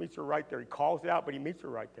Jesus meets her right there. He calls it out, but He meets her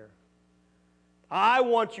right there. I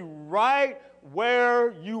want you right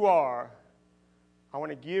where you are. I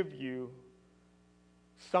want to give you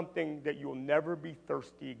something that you'll never be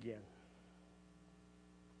thirsty again.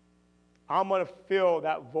 I'm going to fill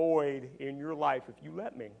that void in your life if you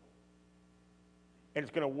let me. And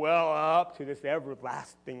it's going to well up to this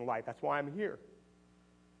everlasting life. That's why I'm here.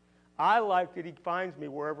 I like that he finds me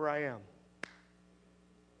wherever I am.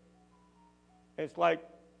 And it's like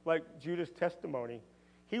Judah's testimony.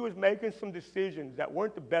 He was making some decisions that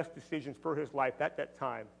weren't the best decisions for his life at that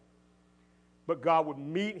time. But God would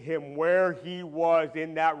meet him where he was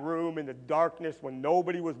in that room in the darkness when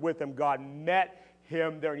nobody was with him. God met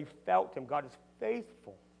him there and he felt him. God is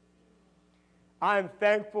faithful. I am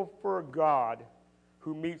thankful for a God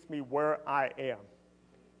who meets me where I am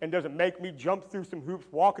and doesn't make me jump through some hoops,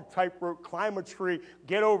 walk a tightrope, climb a tree,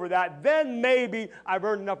 get over that. Then maybe I've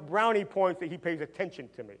earned enough brownie points that he pays attention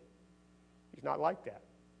to me. He's not like that.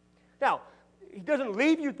 Now, he doesn't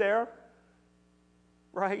leave you there,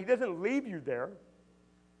 right? He doesn't leave you there.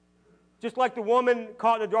 Just like the woman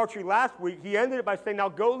caught in adultery last week, he ended it by saying, now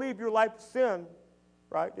go leave your life of sin,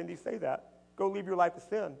 right? Didn't he say that? Go leave your life of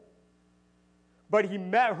sin. But he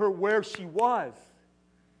met her where she was.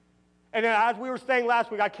 And then as we were saying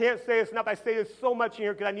last week, I can't say this enough. I say this so much in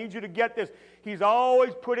here because I need you to get this. He's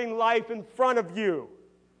always putting life in front of you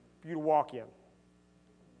for you to walk in.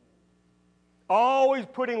 Always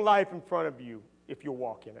putting life in front of you if you'll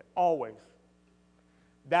walk in it. Always.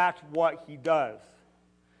 That's what he does.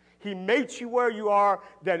 He meets you where you are,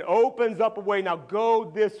 then opens up a way. Now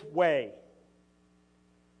go this way.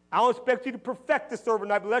 I don't expect you to perfect this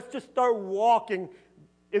overnight, but let's just start walking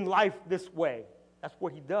in life this way. That's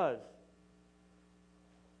what he does.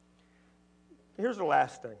 Here's the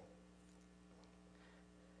last thing.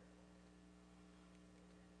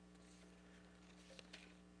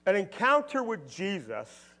 An encounter with Jesus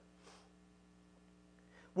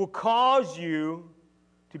will cause you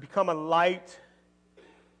to become a light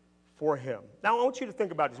for him. Now, I want you to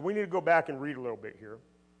think about this. We need to go back and read a little bit here.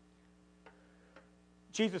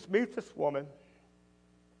 Jesus meets this woman.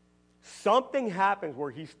 Something happens where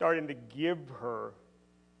he's starting to give her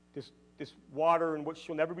this water in which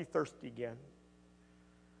she'll never be thirsty again.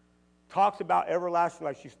 Talks about everlasting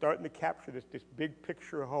life. She's starting to capture this big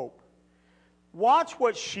picture of hope. Watch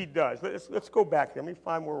what she does. Let's go back there. Let me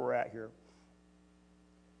find where we're at here.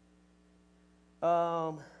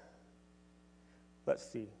 Let's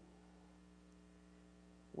see.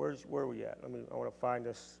 Where are we at? I want to find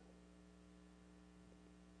this.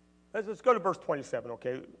 Let's go to verse 27,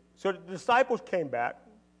 okay? So the disciples came back.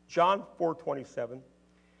 John 4:27.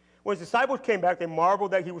 When his disciples came back, they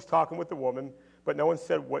marveled that he was talking with the woman, but no one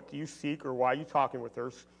said, what do you seek, or why are you talking with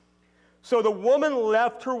her? So the woman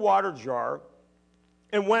left her water jar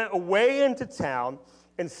and went away into town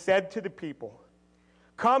and said to the people,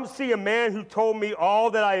 come see a man who told me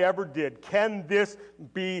all that I ever did. Can this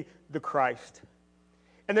be the Christ?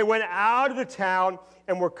 And they went out of the town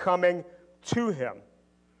and were coming to him.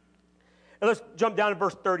 And let's jump down to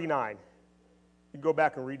verse 39. You can go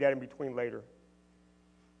back and read that in between later.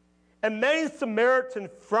 And many Samaritans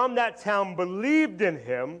from that town believed in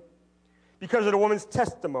him because of the woman's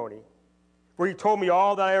testimony, where he told me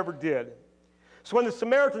all that I ever did. So when the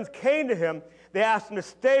Samaritans came to him, they asked him to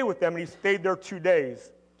stay with them, and he stayed there 2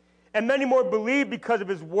 days. And many more believed because of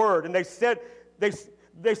his word. And they said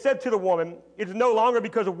to the woman, it is no longer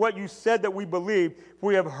because of what you said that we believe, for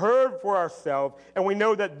we have heard for ourselves, and we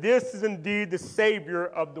know that this is indeed the Savior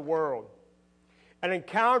of the world. An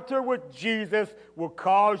encounter with Jesus will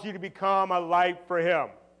cause you to become a light for him.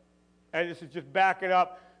 And this is just backing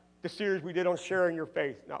up the series we did on sharing your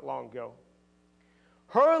faith not long ago.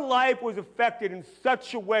 Her life was affected in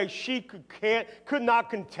such a way she could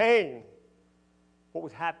not contain what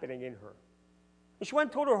was happening in her. And she went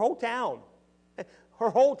and told her whole town.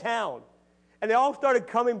 Her whole town. And they all started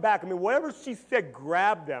coming back. I mean, whatever she said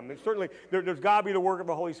grabbed them. And certainly, there's got to be the work of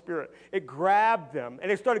the Holy Spirit. It grabbed them.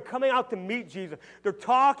 And they started coming out to meet Jesus. They're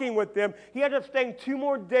talking with them. He ended up staying 2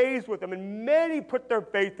 more days with them. And many put their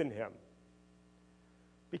faith in him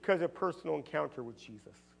because of a personal encounter with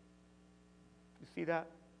Jesus. You see that?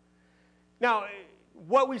 Now,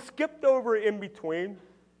 what we skipped over in between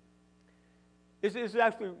is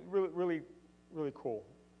actually really, really, really cool.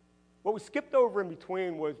 What we skipped over in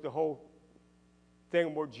between was the whole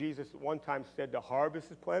thing where Jesus at one time said, the harvest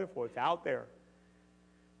is plentiful, it's out there.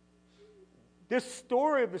 This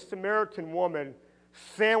story of the Samaritan woman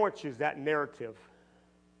sandwiches that narrative.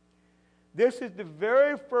 This is the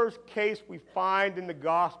very first case we find in the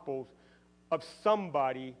Gospels of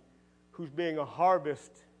somebody who's being a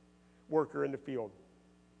harvest worker in the field.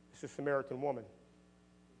 It's a Samaritan woman.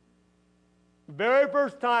 The very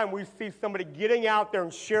first time we see somebody getting out there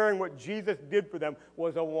and sharing what Jesus did for them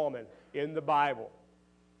was a woman in the Bible.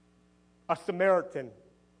 A Samaritan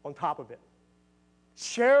on top of it.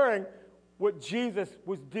 Sharing what Jesus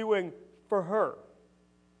was doing for her.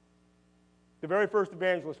 The very first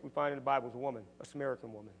evangelist we find in the Bible is a woman, a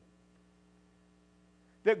Samaritan woman.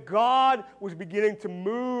 That God was beginning to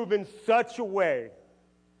move in such a way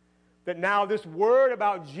that now this word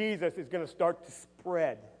about Jesus is going to start to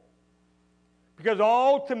spread. Because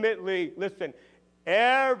ultimately, listen,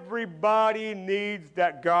 everybody needs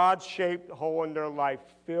that God-shaped hole in their life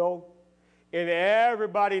filled, and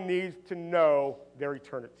everybody needs to know their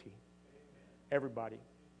eternity. Everybody.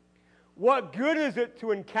 What good is it to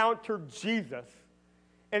encounter Jesus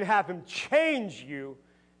and have him change you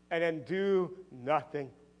and then do nothing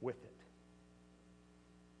with it?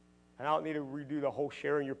 And I don't need to redo the whole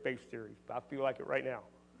sharing your faith series, but I feel like it right now.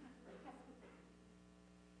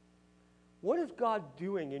 What is God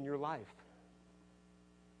doing in your life?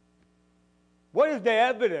 What is the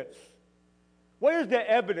evidence? What is the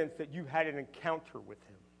evidence that you had an encounter with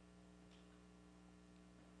him?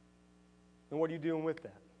 And what are you doing with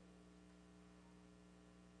that?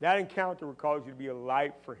 That encounter will cause you to be a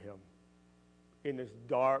light for him in this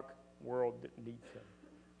dark world that needs him.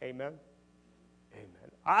 Amen?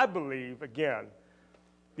 Amen. I believe, again,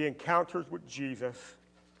 the encounters with Jesus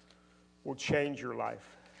will change your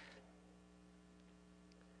life.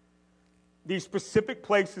 These specific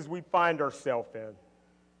places we find ourselves in.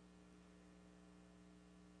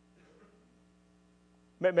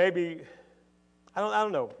 Maybe, I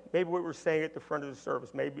don't know, maybe what we're saying at the front of the service,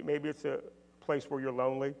 maybe it's a place where you're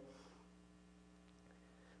lonely.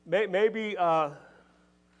 Maybe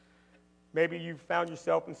you found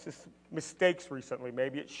yourself in mistakes recently.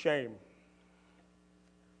 Maybe it's shame.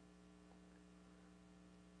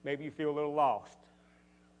 Maybe you feel a little lost.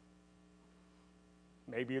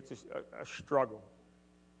 Maybe it's a struggle.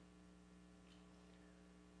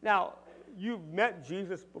 Now, you've met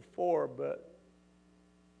Jesus before, but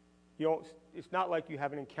it's not like you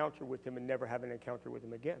have an encounter with him and never have an encounter with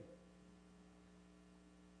him again.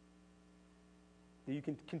 You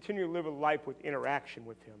can continue to live a life with interaction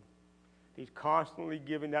with him. He's constantly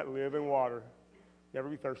giving that living water, never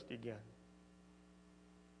be thirsty again.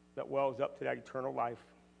 That wells up to that eternal life.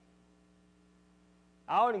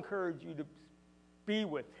 I would encourage you to be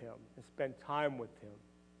with him and spend time with him.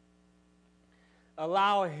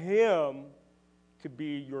 Allow him to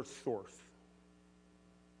be your source.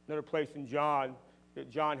 Another place in John,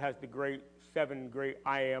 that John has the seven great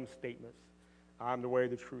I am statements. I'm the way,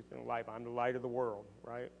 the truth, and the life. I'm the light of the world,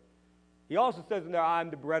 right? He also says in there,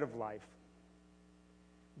 I'm the bread of life.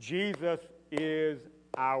 Jesus is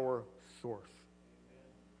our source.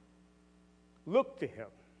 Look to him.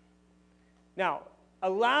 Now,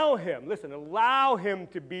 allow him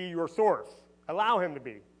to be your source. Allow him to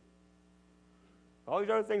be. All these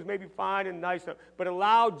other things may be fine and nice, but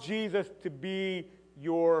allow Jesus to be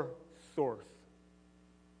your source.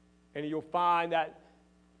 And you'll find that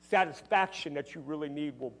satisfaction that you really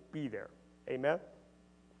need will be there. Amen?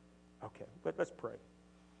 Okay, let's pray.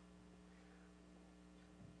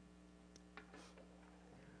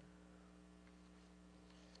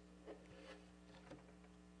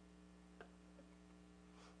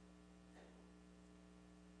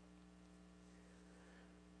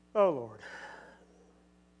 Oh, Lord,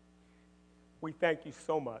 we thank you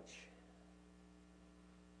so much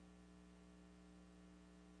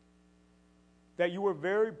that you were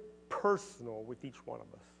very personal with each one of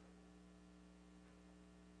us.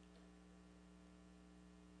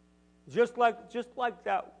 Just like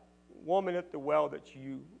that woman at the well that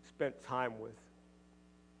you spent time with.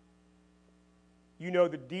 You know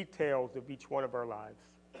the details of each one of our lives.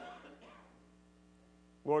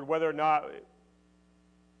 Lord, whether or not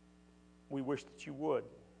we wish that you would.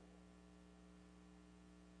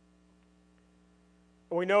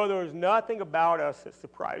 And we know there is nothing about us that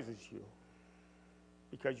surprises you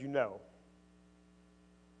because you know.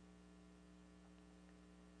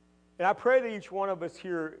 And I pray that each one of us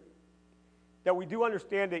here, that we do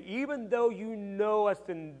understand that even though you know us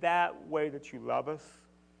in that way, that you love us,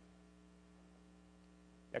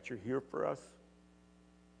 that you're here for us,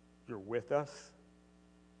 you're with us.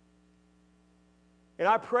 And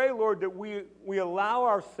I pray, Lord, that we allow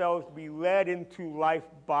ourselves to be led into life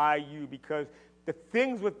by you, because the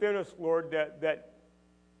things within us, Lord, that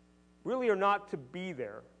really are not to be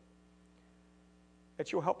there,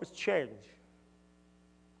 that you'll help us change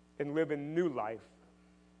and live a new life.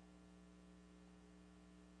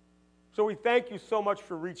 So we thank you so much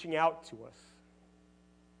for reaching out to us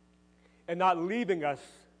and not leaving us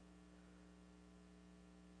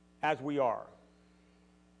as we are.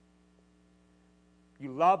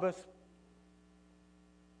 You love us.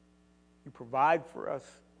 You provide for us.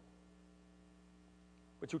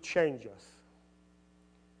 But you change us.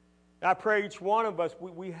 And I pray each one of us,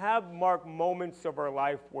 we have marked moments of our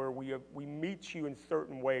life where we meet you in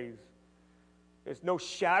certain ways. There's no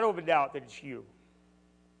shadow of a doubt that it's you.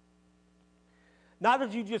 Not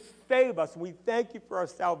that you just save us, and we thank you for our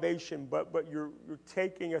salvation, but you're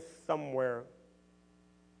taking us somewhere.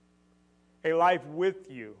 A life with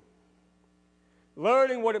you.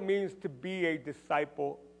 Learning what it means to be a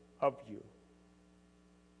disciple of you.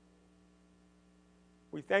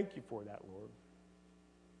 We thank you for that, Lord.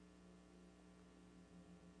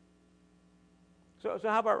 So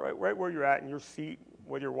how about right where you're at in your seat,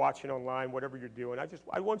 whether you're watching online, whatever you're doing,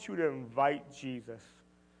 I want you to invite Jesus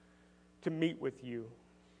to meet with you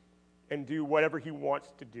and do whatever he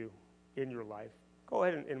wants to do in your life. Go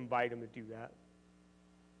ahead and invite him to do that.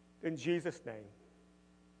 In Jesus' name.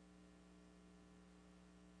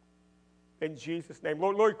 In Jesus' name.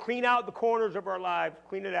 Lord, clean out the corners of our lives.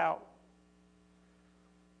 Clean it out.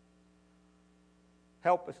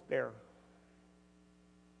 Help us there.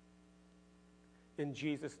 In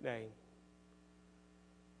Jesus' name.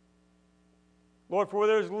 Lord, for where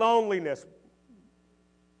there's loneliness,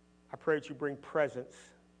 I pray that you bring presence.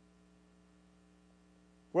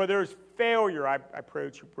 Where there's failure, I pray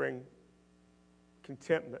that you bring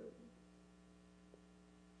contentment.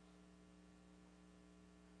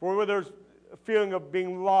 For where there's a feeling of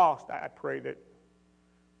being lost, I pray that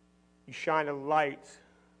you shine a light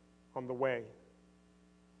on the way.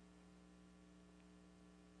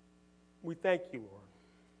 We thank you, Lord.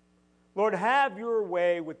 Lord, have your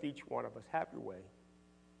way with each one of us. Have your way.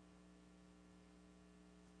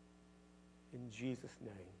 In Jesus'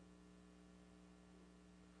 name.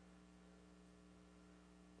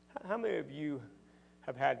 How many of you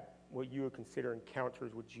have had what you would consider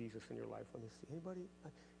encounters with Jesus in your life? Let me see. Anybody?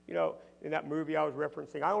 You know, in that movie I was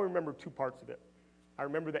referencing, I only remember two parts of it. I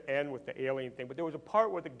remember the end with the alien thing, but there was a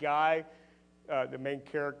part where the guy, the main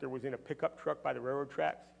character, was in a pickup truck by the railroad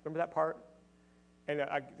tracks. Remember that part? And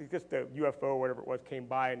just the UFO or whatever it was came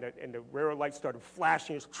by, and the railroad lights started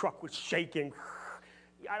flashing. His truck was shaking.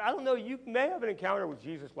 I don't know. You may have an encounter with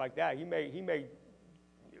Jesus like that. He may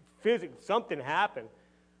physically, something happen.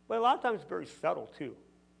 But a lot of times it's very subtle, too.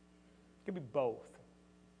 It can be both.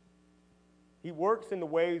 He works in the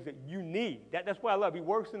ways that you need. That's what I love. He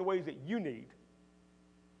works in the ways that you need.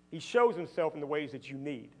 He shows himself in the ways that you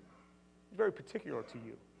need. It's very particular to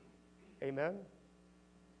you. Amen?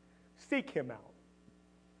 Seek him out.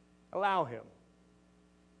 Allow him.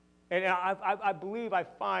 And I believe, I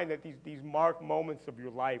find that these marked moments of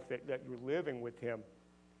your life that you're living with him,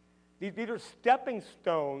 these are stepping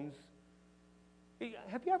stones.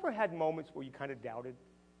 Have you ever had moments where you kind of doubted?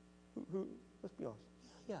 Let's be honest.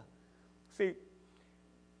 Yeah. See,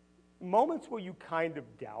 moments where you kind of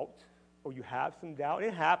doubt, or you have some doubt,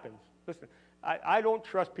 it happens. Listen, I don't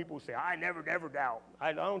trust people who say, I never doubt.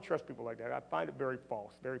 I don't trust people like that. I find it very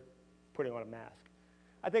false, very putting on a mask.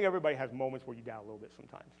 I think everybody has moments where you doubt a little bit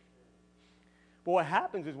sometimes. But what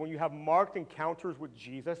happens is when you have marked encounters with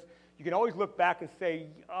Jesus, you can always look back and say,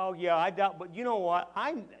 oh, yeah, I doubt. But you know what?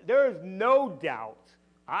 There is no doubt.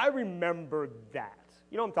 I remember that.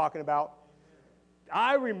 You know what I'm talking about?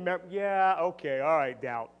 I remember, yeah, okay, all right,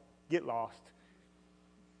 doubt. Get lost.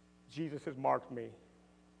 Jesus has marked me.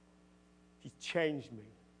 He's changed me.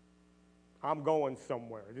 I'm going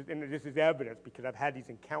somewhere. And this is evidence because I've had these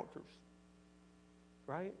encounters.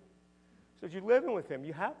 Right? So as you're living with him,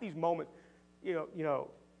 you have these moments, you know,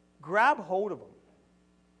 grab hold of them.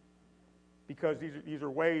 Because these are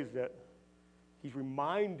ways that he's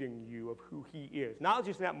reminding you of who he is. Not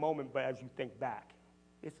just in that moment, but as you think back.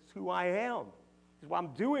 This is who I am. This is what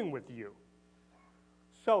I'm doing with you.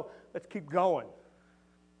 So let's keep going.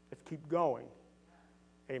 Let's keep going.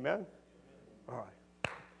 Amen? All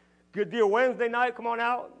right. Good deal. Wednesday night, come on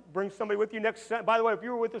out. Bring somebody with you next Sunday. By the way, if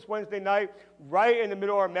you were with us Wednesday night, right in the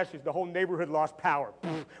middle of our message, the whole neighborhood lost power.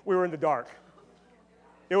 We were in the dark.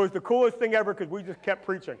 It was the coolest thing ever because we just kept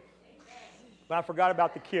preaching. But I forgot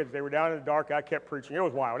about the kids. They were down in the dark. I kept preaching. It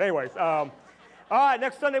was wild. Anyways, all right,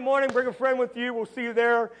 next Sunday morning, bring a friend with you. We'll see you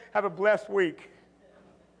there. Have a blessed week.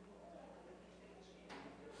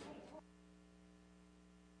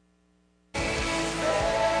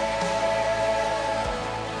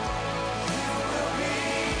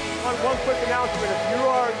 One quick announcement: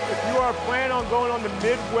 if you are planning on going on the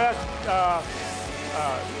Midwest,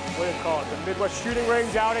 what do you call it? The Midwest shooting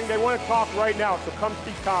range outing. They want to talk right now, so come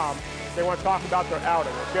see Tom. They want to talk about their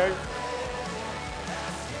outing. Okay.